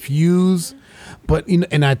you refuse, but you know,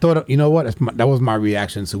 and I thought, you know what, that was my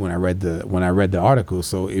reaction to when I read the article.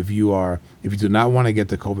 So if you do not want to get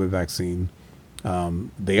the COVID vaccine,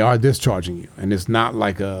 they are discharging you, and it's not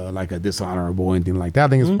like a dishonorable or anything like that. I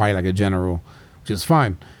think it's probably like a general, which is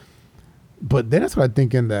fine. But then I started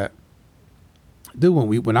thinking that,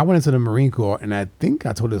 dude, when I went into the Marine Corps, and I think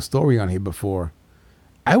I told a story on here before,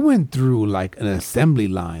 I went through like an assembly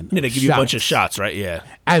line. Yeah, they give you a bunch of shots, right? Yeah,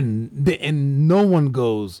 and no one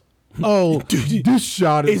goes, "Oh, dude, this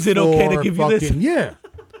shot is it okay to give you this?" Yeah,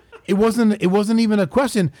 it wasn't even a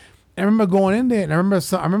question. I remember going in there, and I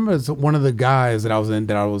remember one of the guys that I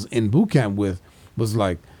was in boot camp with was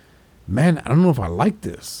like, "Man, I don't know if I like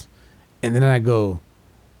this," and then I go,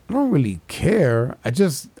 I don't really care. I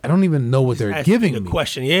don't even know what they're giving me.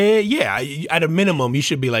 Question, yeah. At a minimum, you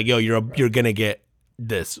should be like, yo, you're gonna get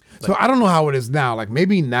this. Like, so I don't know how it is now. Like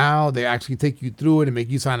maybe now they actually take you through it and make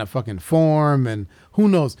you sign a fucking form, and who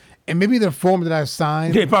knows? And maybe the form that I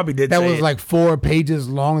signed, they probably did. That was like 4 pages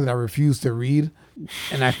long that I refused to read,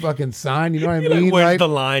 and I fucking signed. You know what I mean? Like, where's the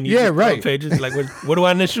line? Yeah, right. Pages. Like, what do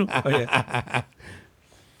I initial? Oh, yeah.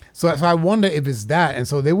 So I wonder if it's that. And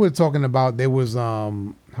so they were talking about there was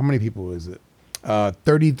how many people is it?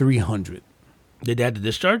 3,300. Did they have to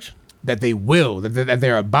discharge? That they will, that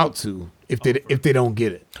they're about to, if they don't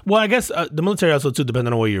get it. Well, I guess the military also too,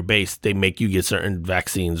 depending on where you're based, they make you get certain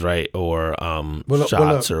vaccines, right, or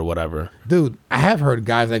shots or whatever. Dude, I have heard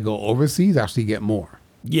guys that go overseas actually get more.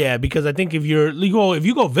 Yeah, because I think if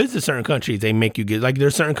you go visit certain countries, they make you get, like,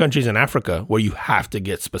 there's certain countries in Africa where you have to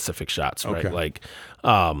get specific shots, right? Okay. Like,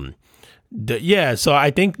 so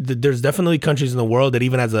I think that there's definitely countries in the world that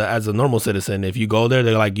even as a normal citizen, if you go there,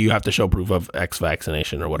 they're like, you have to show proof of X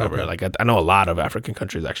vaccination or whatever. Okay. Like I know a lot of African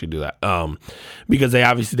countries actually do that, because they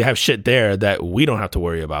have shit there that we don't have to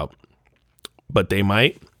worry about, but they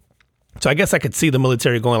might. So I guess I could see the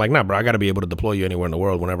military going like, nah, bro, I got to be able to deploy you anywhere in the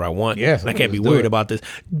world whenever I want. Yes, and I can't be worried about this.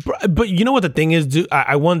 But you know what the thing is, dude?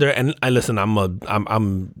 I wonder, and I listen,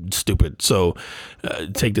 I'm stupid, so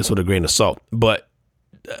take this with a grain of salt. But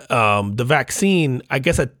the vaccine, I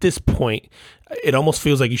guess at this point, it almost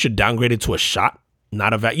feels like you should downgrade it to a shot,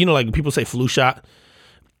 not a vaccine. You know, like people say flu shot.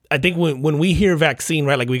 I think when we hear vaccine,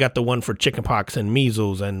 right, like we got the one for chickenpox and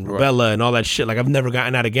measles and rubella and all that shit. Like I've never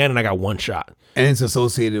gotten that again, and I got one shot. And it's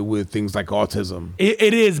associated with things like autism.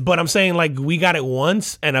 It is, but I'm saying like we got it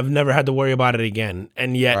once, and I've never had to worry about it again.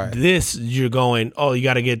 And yet this, you're going, oh, you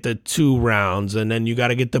got to get the 2 rounds, and then you got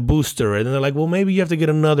to get the booster, and then they're like, well, maybe you have to get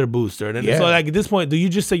another booster. And then so like at this point, do you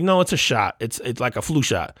just say no? It's a shot. It's like a flu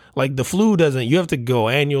shot. Like the flu doesn't. You have to go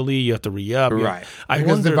annually. You have to re-up. Right.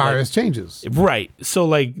 Because the virus changes. Right. So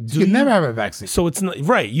like. You can never have a vaccine. So it's not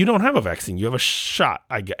right. You don't have a vaccine. You have a shot.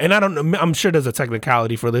 I guess. And I don't know. I'm sure there's a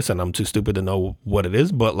technicality for this, and I'm too stupid to know what it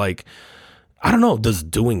is. But like, I don't know.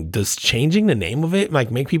 Does changing the name of it like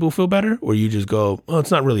make people feel better, or you just go, oh, it's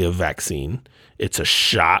not really a vaccine. It's a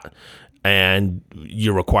shot, and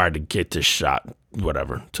you're required to get this shot.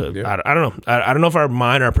 Whatever. I don't know. I don't know if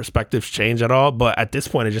our perspectives change at all. But at this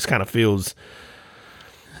point, it just kind of feels.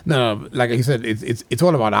 No, like you said, it's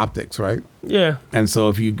all about optics, right? Yeah. And so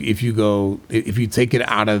if you take it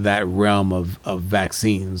out of that realm of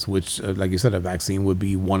vaccines, which like you said, a vaccine would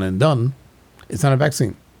be one and done, it's not a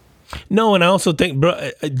vaccine. No, and I also think, bro,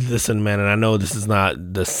 listen, man, and I know this is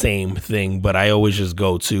not the same thing, but I always just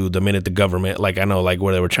go to the minute the government, like I know, like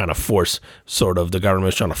where they were trying to force, the government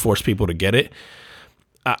was trying to force people to get it.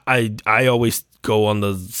 I always go on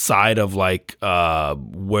the side of like,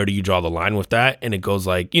 where do you draw the line with that? And it goes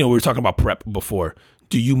like, we were talking about PrEP before.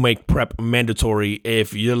 Do you make PrEP mandatory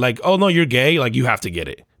if you're like, oh no, you're gay, like you have to get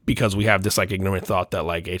it? Because we have this like ignorant thought that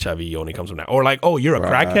like HIV only comes from that, or like, oh, you're a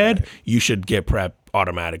crackhead, you should get PrEP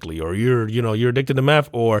automatically, or you're addicted to meth,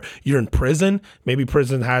 or you're in prison. Maybe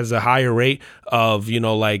prison has a higher rate of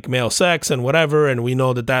like male sex and whatever, and we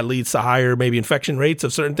know that leads to higher maybe infection rates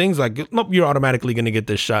of certain things. Like, nope, you're automatically going to get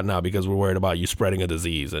this shot now because we're worried about you spreading a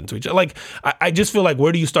disease and to each other. Like, I just feel like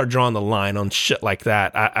where do you start drawing the line on shit like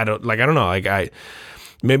that? I don't know. Like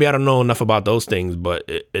maybe I don't know enough about those things, but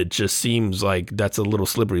it just seems like that's a little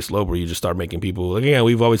slippery slope where you just start making people, like, yeah,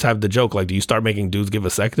 we've always had the joke, like, do you start making dudes give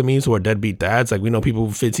vasectomies who are deadbeat dads? Like, we know people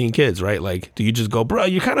with 15 kids, right? Like, do you just go, bro,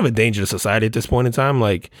 you're kind of a danger to society at this point in time?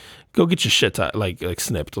 Like, go get your shit tied, like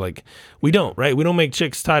snipped. Like, we don't, right? We don't make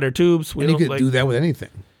chicks tie their tubes. We And you don't could like, do that with anything.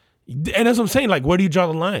 and that's what I'm saying. Like, where do you draw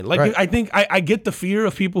the line? Like, Right. I think I get the fear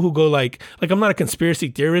of people who go like I'm not a conspiracy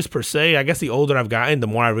theorist per se. I guess the older I've gotten, the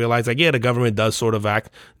more I realize, like, yeah, the government does sort of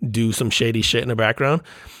do some shady shit in the background.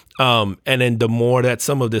 And then the more that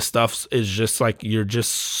some of this stuff is just like, you're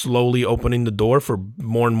just slowly opening the door for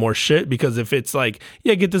more and more shit. Because if it's like,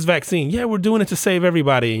 yeah, get this vaccine. Yeah, we're doing it to save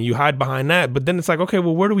everybody. And you hide behind that. But then it's like, okay,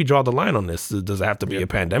 well, where do we draw the line on this? Does it have to be a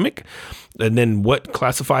pandemic? And then what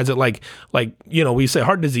classifies it like, you know, we say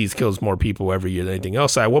heart disease kills more people every year than anything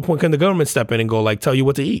else. At what point can the government step in and go, like, tell you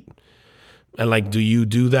what to eat? And like, do you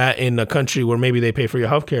do that in a country where maybe they pay for your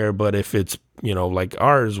healthcare, but if it's, you know, like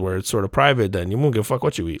ours where it's sort of private, then you won't give a fuck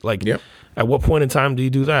what you eat. Like, at what point in time do you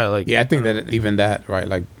do that? Like, Yeah, I think that even that, right?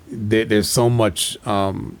 Like, there's so much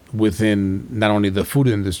within not only the food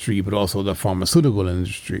industry but also the pharmaceutical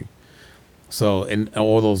industry. So, and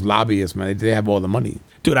all those lobbyists, man, they have all the money.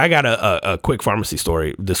 dude, I got a quick pharmacy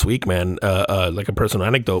story this week, man. Like a personal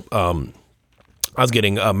anecdote. I was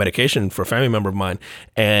getting medication for a family member of mine,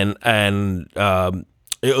 and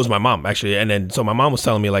it was my mom, actually. And then, so my mom was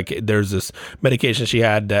telling me, like, there's this medication she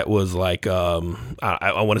had that was like, I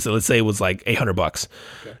want to say, let's say it was like $800.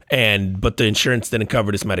 Okay. But the insurance didn't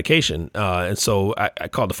cover this medication. And so I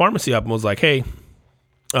called the pharmacy up and was like, hey,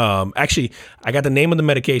 actually, I got the name of the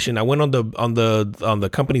medication. I went on the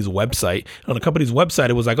company's website. On the company's website,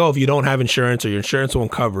 it was like, oh, if you don't have insurance or your insurance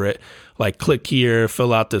won't cover it, like, click here,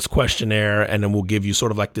 fill out this questionnaire, and then we'll give you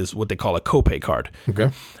sort of like this, what they call a copay card.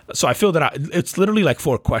 Okay. So I filled it out. It's literally like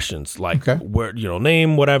 4 questions, like, where, you know,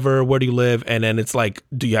 name, whatever, where do you live? And then it's like,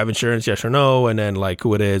 do you have insurance? Yes or no? And then like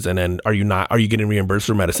who it is. And then are you getting reimbursed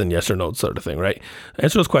for medicine? Yes or no, sort of thing. Right.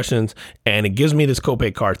 Answer those questions. And it gives me this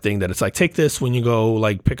copay card thing that it's like, take this when you go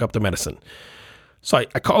like pick up the medicine. So I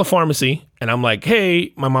call a pharmacy and I'm like,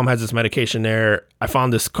 hey, my mom has this medication there. I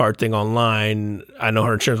found this card thing online. I know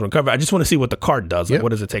her insurance won't cover it. I just want to see what the card does. Like, what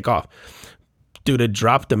does it take off? Dude, it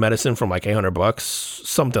dropped the medicine from like $800,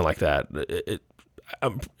 something like that.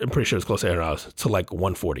 I'm pretty sure it's close to $800 to like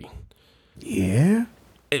 $140. Yeah.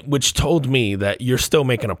 Which told me that you're still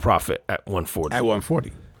making a profit at $140. At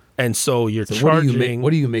 $140. And so you're charging.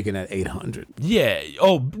 What are you making at $800? Yeah.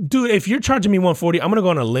 Oh, dude, if you're charging me $140, I'm gonna go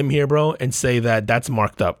on a limb here, bro, and say that that's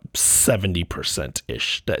marked up 70%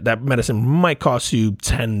 ish. That medicine might cost you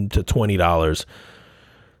 $10 to $20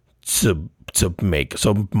 to make,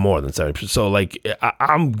 so more than 70%. So like,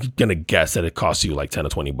 I'm gonna guess that it costs you like $10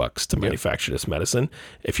 to $20 to manufacture this medicine,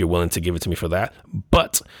 if you're willing to give it to me for that.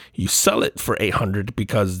 But you sell it for $800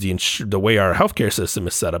 because the way our healthcare system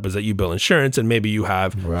is set up is that you bill insurance, and maybe you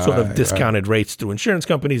have sort of discounted rates through insurance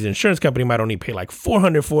companies. The insurance company might only pay like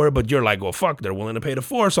 $400 for it, but you're like, well, fuck, they're willing to pay the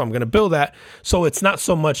 $400, so I'm gonna bill that. So it's not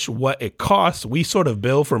so much what it costs. We sort of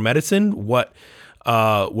bill for medicine what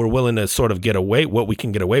we're willing to sort of what we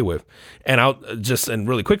can get away with. And and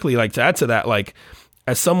really quickly, like, to add to that, like,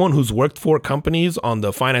 as someone who's worked for companies on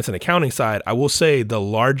the finance and accounting side, I will say the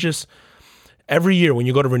largest, every year when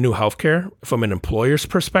you go to renew healthcare from an employer's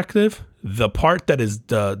perspective, the part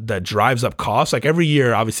that drives up costs, like every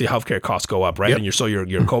year, obviously healthcare costs go up, right? And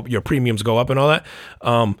your premiums go up and all that.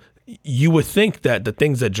 You would think that the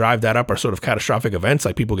things that drive that up are sort of catastrophic events,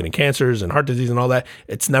 like people getting cancers and heart disease and all that.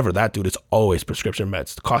 It's never that, dude. It's always prescription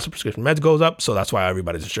meds. The cost of prescription meds goes up, so that's why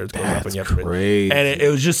everybody's insurance goes up. And you have crazy. And it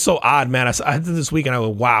was just so odd, man. I did this week and I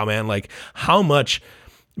went, wow, man, like, how much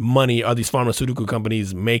money are these pharmaceutical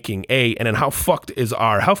companies making, and then how fucked is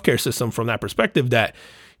our healthcare system from that perspective, that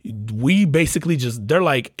we basically they're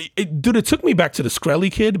like, dude, it took me back to the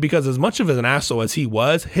Shkreli kid, because as much of an asshole as he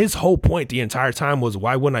was, his whole point the entire time was,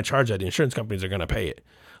 why wouldn't I charge that? The insurance companies are going to pay it.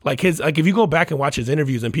 Like, if you go back and watch his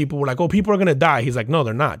interviews and people were like, oh, people are going to die. He's like, no,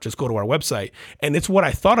 they're not. Just go to our website. And it's what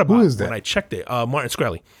I thought about when I checked it. Martin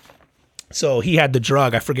Shkreli. So he had the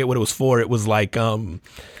drug. I forget what it was for. It was like,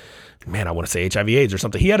 man, I want to say HIV AIDS or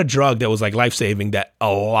something. He had a drug that was like life-saving that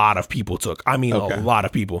a lot of people took. I mean, a lot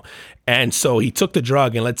of people. And so he took the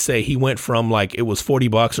drug, and let's say he went from like, it was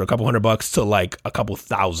 $40 or a couple $100 to like a couple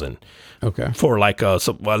thousand. Okay. For like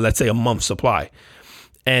let's say a month's supply.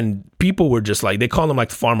 And people were just like, they called him like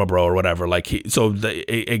the pharma bro or whatever. Like,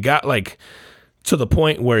 it got like to the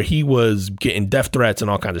point where he was getting death threats and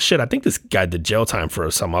all kinds of shit. I think this guy did jail time for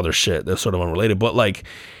some other shit that's sort of unrelated, but like,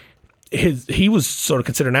 he was sort of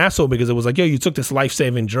considered an asshole because it was like, yo, you took this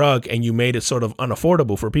life-saving drug and you made it sort of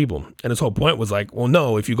unaffordable for people. And his whole point was like, well,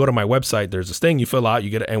 no, if you go to my website, there's this thing you fill out, you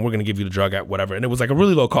get it, and we're going to give you the drug at whatever. And it was like a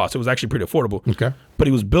really low cost. It was actually pretty affordable. Okay. But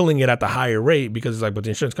he was billing it at the higher rate because it's like, but the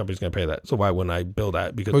insurance company's going to pay that. So why wouldn't I bill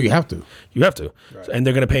that? Because you have to. You have to. Right. And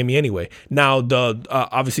they're going to pay me anyway. Now, the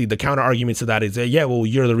obviously the counter argument to that is that, yeah, well,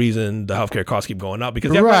 you're the reason the healthcare costs keep going up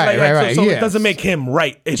because right. So yes. it doesn't make him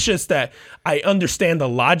right. It's just that I understand the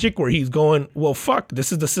logic where he's going, well, fuck,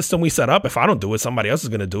 this is the system we set up. If I don't do it, somebody else is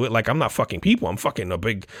going to do it. Like, I'm not fucking people. I'm fucking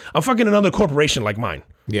another corporation like mine.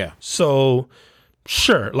 Yeah. So,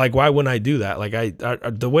 sure. Like, why wouldn't I do that? Like,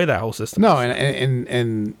 the way that whole system. No,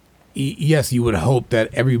 and yes, you would hope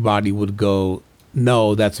that everybody would go,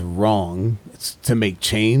 no, that's wrong. It's to make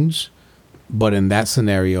change. But in that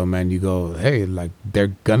scenario, man, you go, hey, like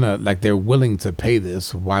they're willing to pay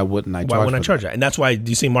this. Why wouldn't I charge that? And that's why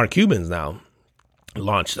you see Mark Cuban's now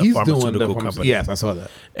launched a pharmaceutical company. Yes, I saw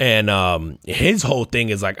that. And his whole thing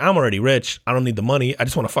is like, I'm already rich. I don't need the money. I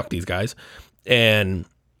just want to fuck these guys. And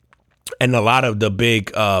a lot of the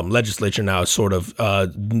big legislature now is sort of,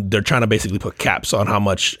 they're trying to basically put caps on how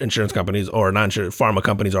much insurance companies or non-insurance pharma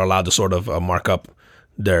companies are allowed to sort of mark up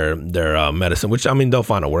their medicine, which, I mean, they'll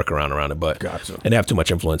find a workaround around it, but gotcha. And they have too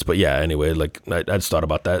much influence. But yeah, anyway, like I just thought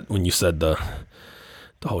about that when you said the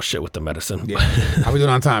whole shit with the medicine. Yeah. How we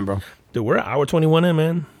doing on time, bro? Dude, we're at hour 21 in,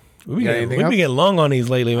 man. We been getting long on these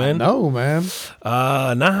lately, man. No, man.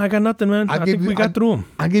 Nah, I got nothing, man. I think we got through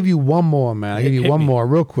them. I'll give you one more, man. I'll give you one more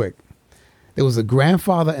real quick. There was a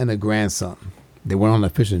grandfather and a grandson. They went on a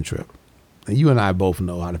fishing trip. And you and I both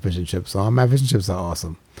know how the fishing trips are. Man, fishing trips are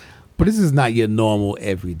awesome. But this is not your normal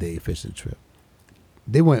everyday fishing trip.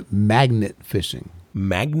 They went magnet fishing.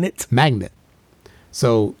 Magnet? Magnet.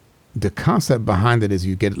 So the concept behind it is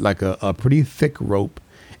you get like a pretty thick rope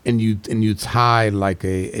and you tie like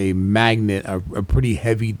a magnet, a pretty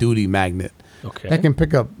heavy duty magnet. Okay. That can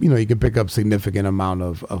pick up, you can pick up significant amount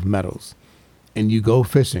of metals. And you go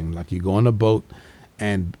fishing, like you go on a boat,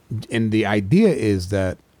 and the idea is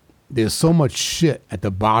that there's so much shit at the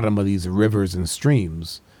bottom of these rivers and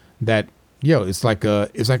streams that it's like a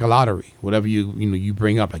lottery. Whatever you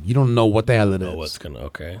bring up, like you don't know what the hell it is.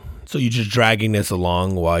 Okay. So you're just dragging this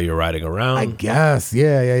along while you're riding around? I guess.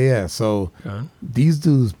 Yeah. So these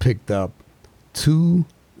dudes picked up 2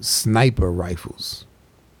 sniper rifles.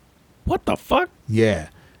 What the fuck? Yeah.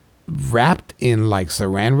 Wrapped in like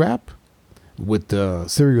saran wrap with the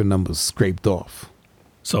serial numbers scraped off.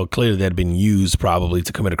 So clearly they'd been used probably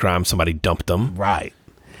to commit a crime. Somebody dumped them. Right.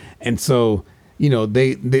 And so,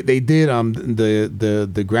 they did,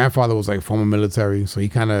 the grandfather was like former military. So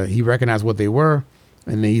he recognized what they were,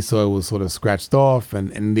 and then he saw it was sort of scratched off,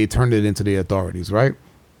 and they turned it into the authorities. Right.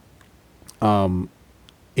 And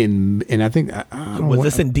I think, was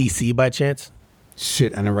this in DC by chance?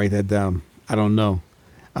 Shit. I didn't write that down. I don't know.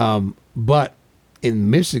 But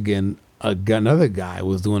in Michigan, another guy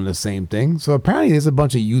was doing the same thing. So apparently there's a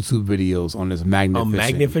bunch of YouTube videos on this magnet fishing.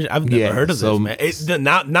 Magnet fishing? I've never heard of this, man.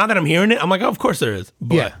 Now that I'm hearing it, I'm like, oh, of course there is.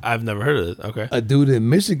 But I've never heard of it. Okay. A dude in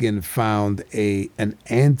Michigan found an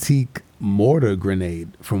antique mortar grenade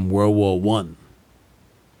from World War One.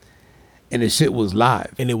 And the shit was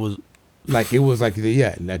live. And it was... Like, it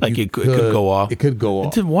could go off. It could go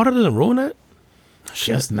off. Water doesn't ruin it?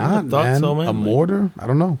 Just not, man. A mortar? I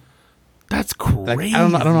don't know. That's crazy. Like, I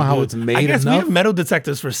don't know how it's made. I guess enough. we have metal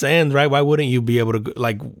detectors for sand, right? Why wouldn't you be able to,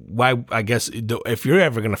 like, why? I guess if you're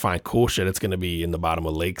ever going to find cool shit, it's going to be in the bottom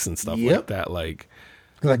of lakes and stuff like that. Like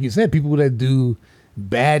you said, people that do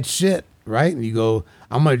bad shit, right? And you go,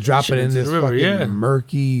 I'm going to drop it in this fucking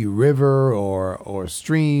murky river or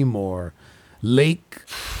stream or lake,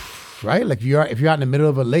 right? Like if you're out in the middle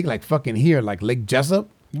of a lake, like fucking here, like Lake Jessup.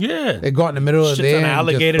 Yeah. They go out in the middle of there. Shit's on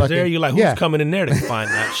alligators there. You're like, who's coming in there to find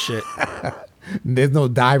that shit? There's no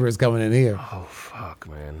divers coming in here. Oh, fuck,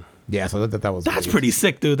 man. Yeah, so that was... That's pretty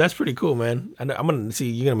sick, dude. That's pretty cool, man. I'm going to see,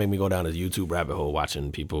 you're going to make me go down this YouTube rabbit hole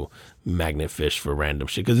watching people magnet fish for random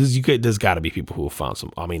shit. Because there's got to be people who have found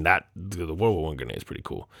some... I mean, the World War I grenade is pretty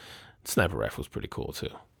cool. Sniper rifle is pretty cool, too.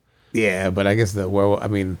 Yeah, but I guess I want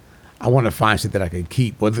to find shit that I can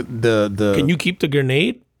keep. But Can you keep the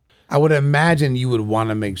grenade? I would imagine you would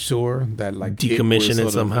want to make sure that like decommission it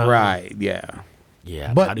somehow. Right, yeah.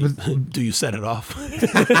 Yeah, but do you set it off?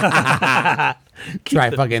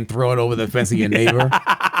 Try fucking throw it over the fence of your neighbor.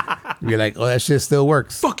 You're like, oh, that shit still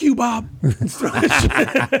works. Fuck you, Bob.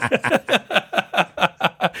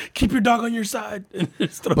 Keep your dog on your side.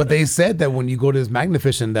 But they said that when you go to this magnet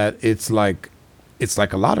fishing, that it's like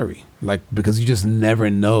a lottery. Like, because you just never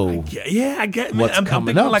know. Yeah, I get. What's I'm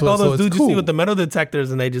coming thinking up, like so- all so those it's dudes you cool. see with the metal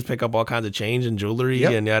detectors, and they just pick up all kinds of change and jewelry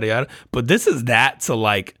Yep. and yada yada. But this is that to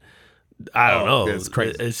like, I don't know. it's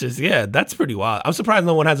crazy. It's just that's pretty wild. I'm surprised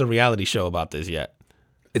no one has a reality show about this yet.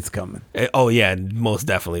 It's coming. Oh yeah, most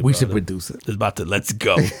definitely. We bro. should produce it. It's about to let's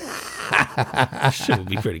go. Shit would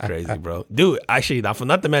be pretty crazy, bro. Dude, actually, not for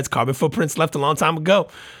nothing, man. It's carbon footprints left a long time ago.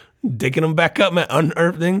 Digging them back up, man.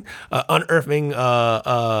 Unearthing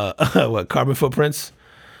what carbon footprints?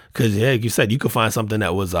 Because like you said, you could find something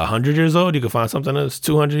that was 100 years old. You could find something that's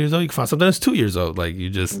 200 years old. You could find something that's 2 years old. Like you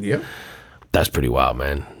just, that's pretty wild,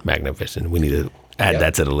 man. Magnificent. We need to add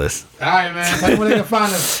that to the list. All right, man. Tell me where they can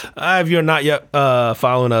find us. If you're not yet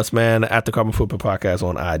following us, man, at the Carbon Footprint Podcast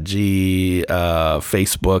on IG,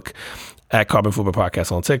 Facebook, at Carbon Footprint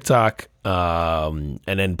Podcast on TikTok, and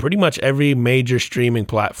then pretty much every major streaming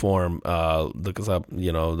platform. Look us up,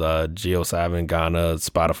 the Geo7, Ghana,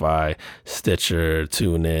 Spotify, Stitcher,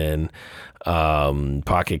 TuneIn,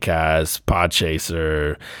 Pocket Cast,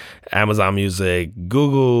 Podchaser, Amazon Music,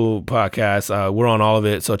 Google Podcasts. We're on all of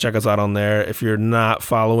it, so check us out on there. If you're not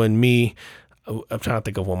following me, I'm trying to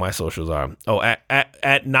think of what my socials are. Oh,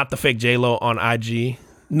 at Not the Fake JLo on IG.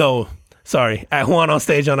 No, sorry, at Juan on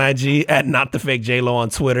Stage on IG, at Not the Fake JLo on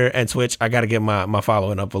Twitter and Twitch. I got to get my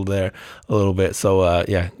following up there a little bit. So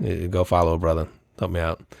go follow, brother. Help me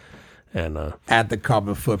out. And at the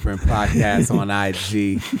Carbon Footprint Podcast on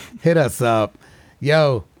IG. Hit us up.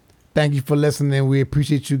 Yo, thank you for listening. We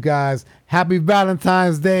appreciate you guys. Happy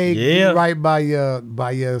Valentine's Day. Yeah. Do right by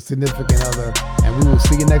your significant other. And we will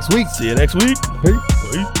see you next week. See you next week.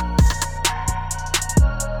 Peace. Peace.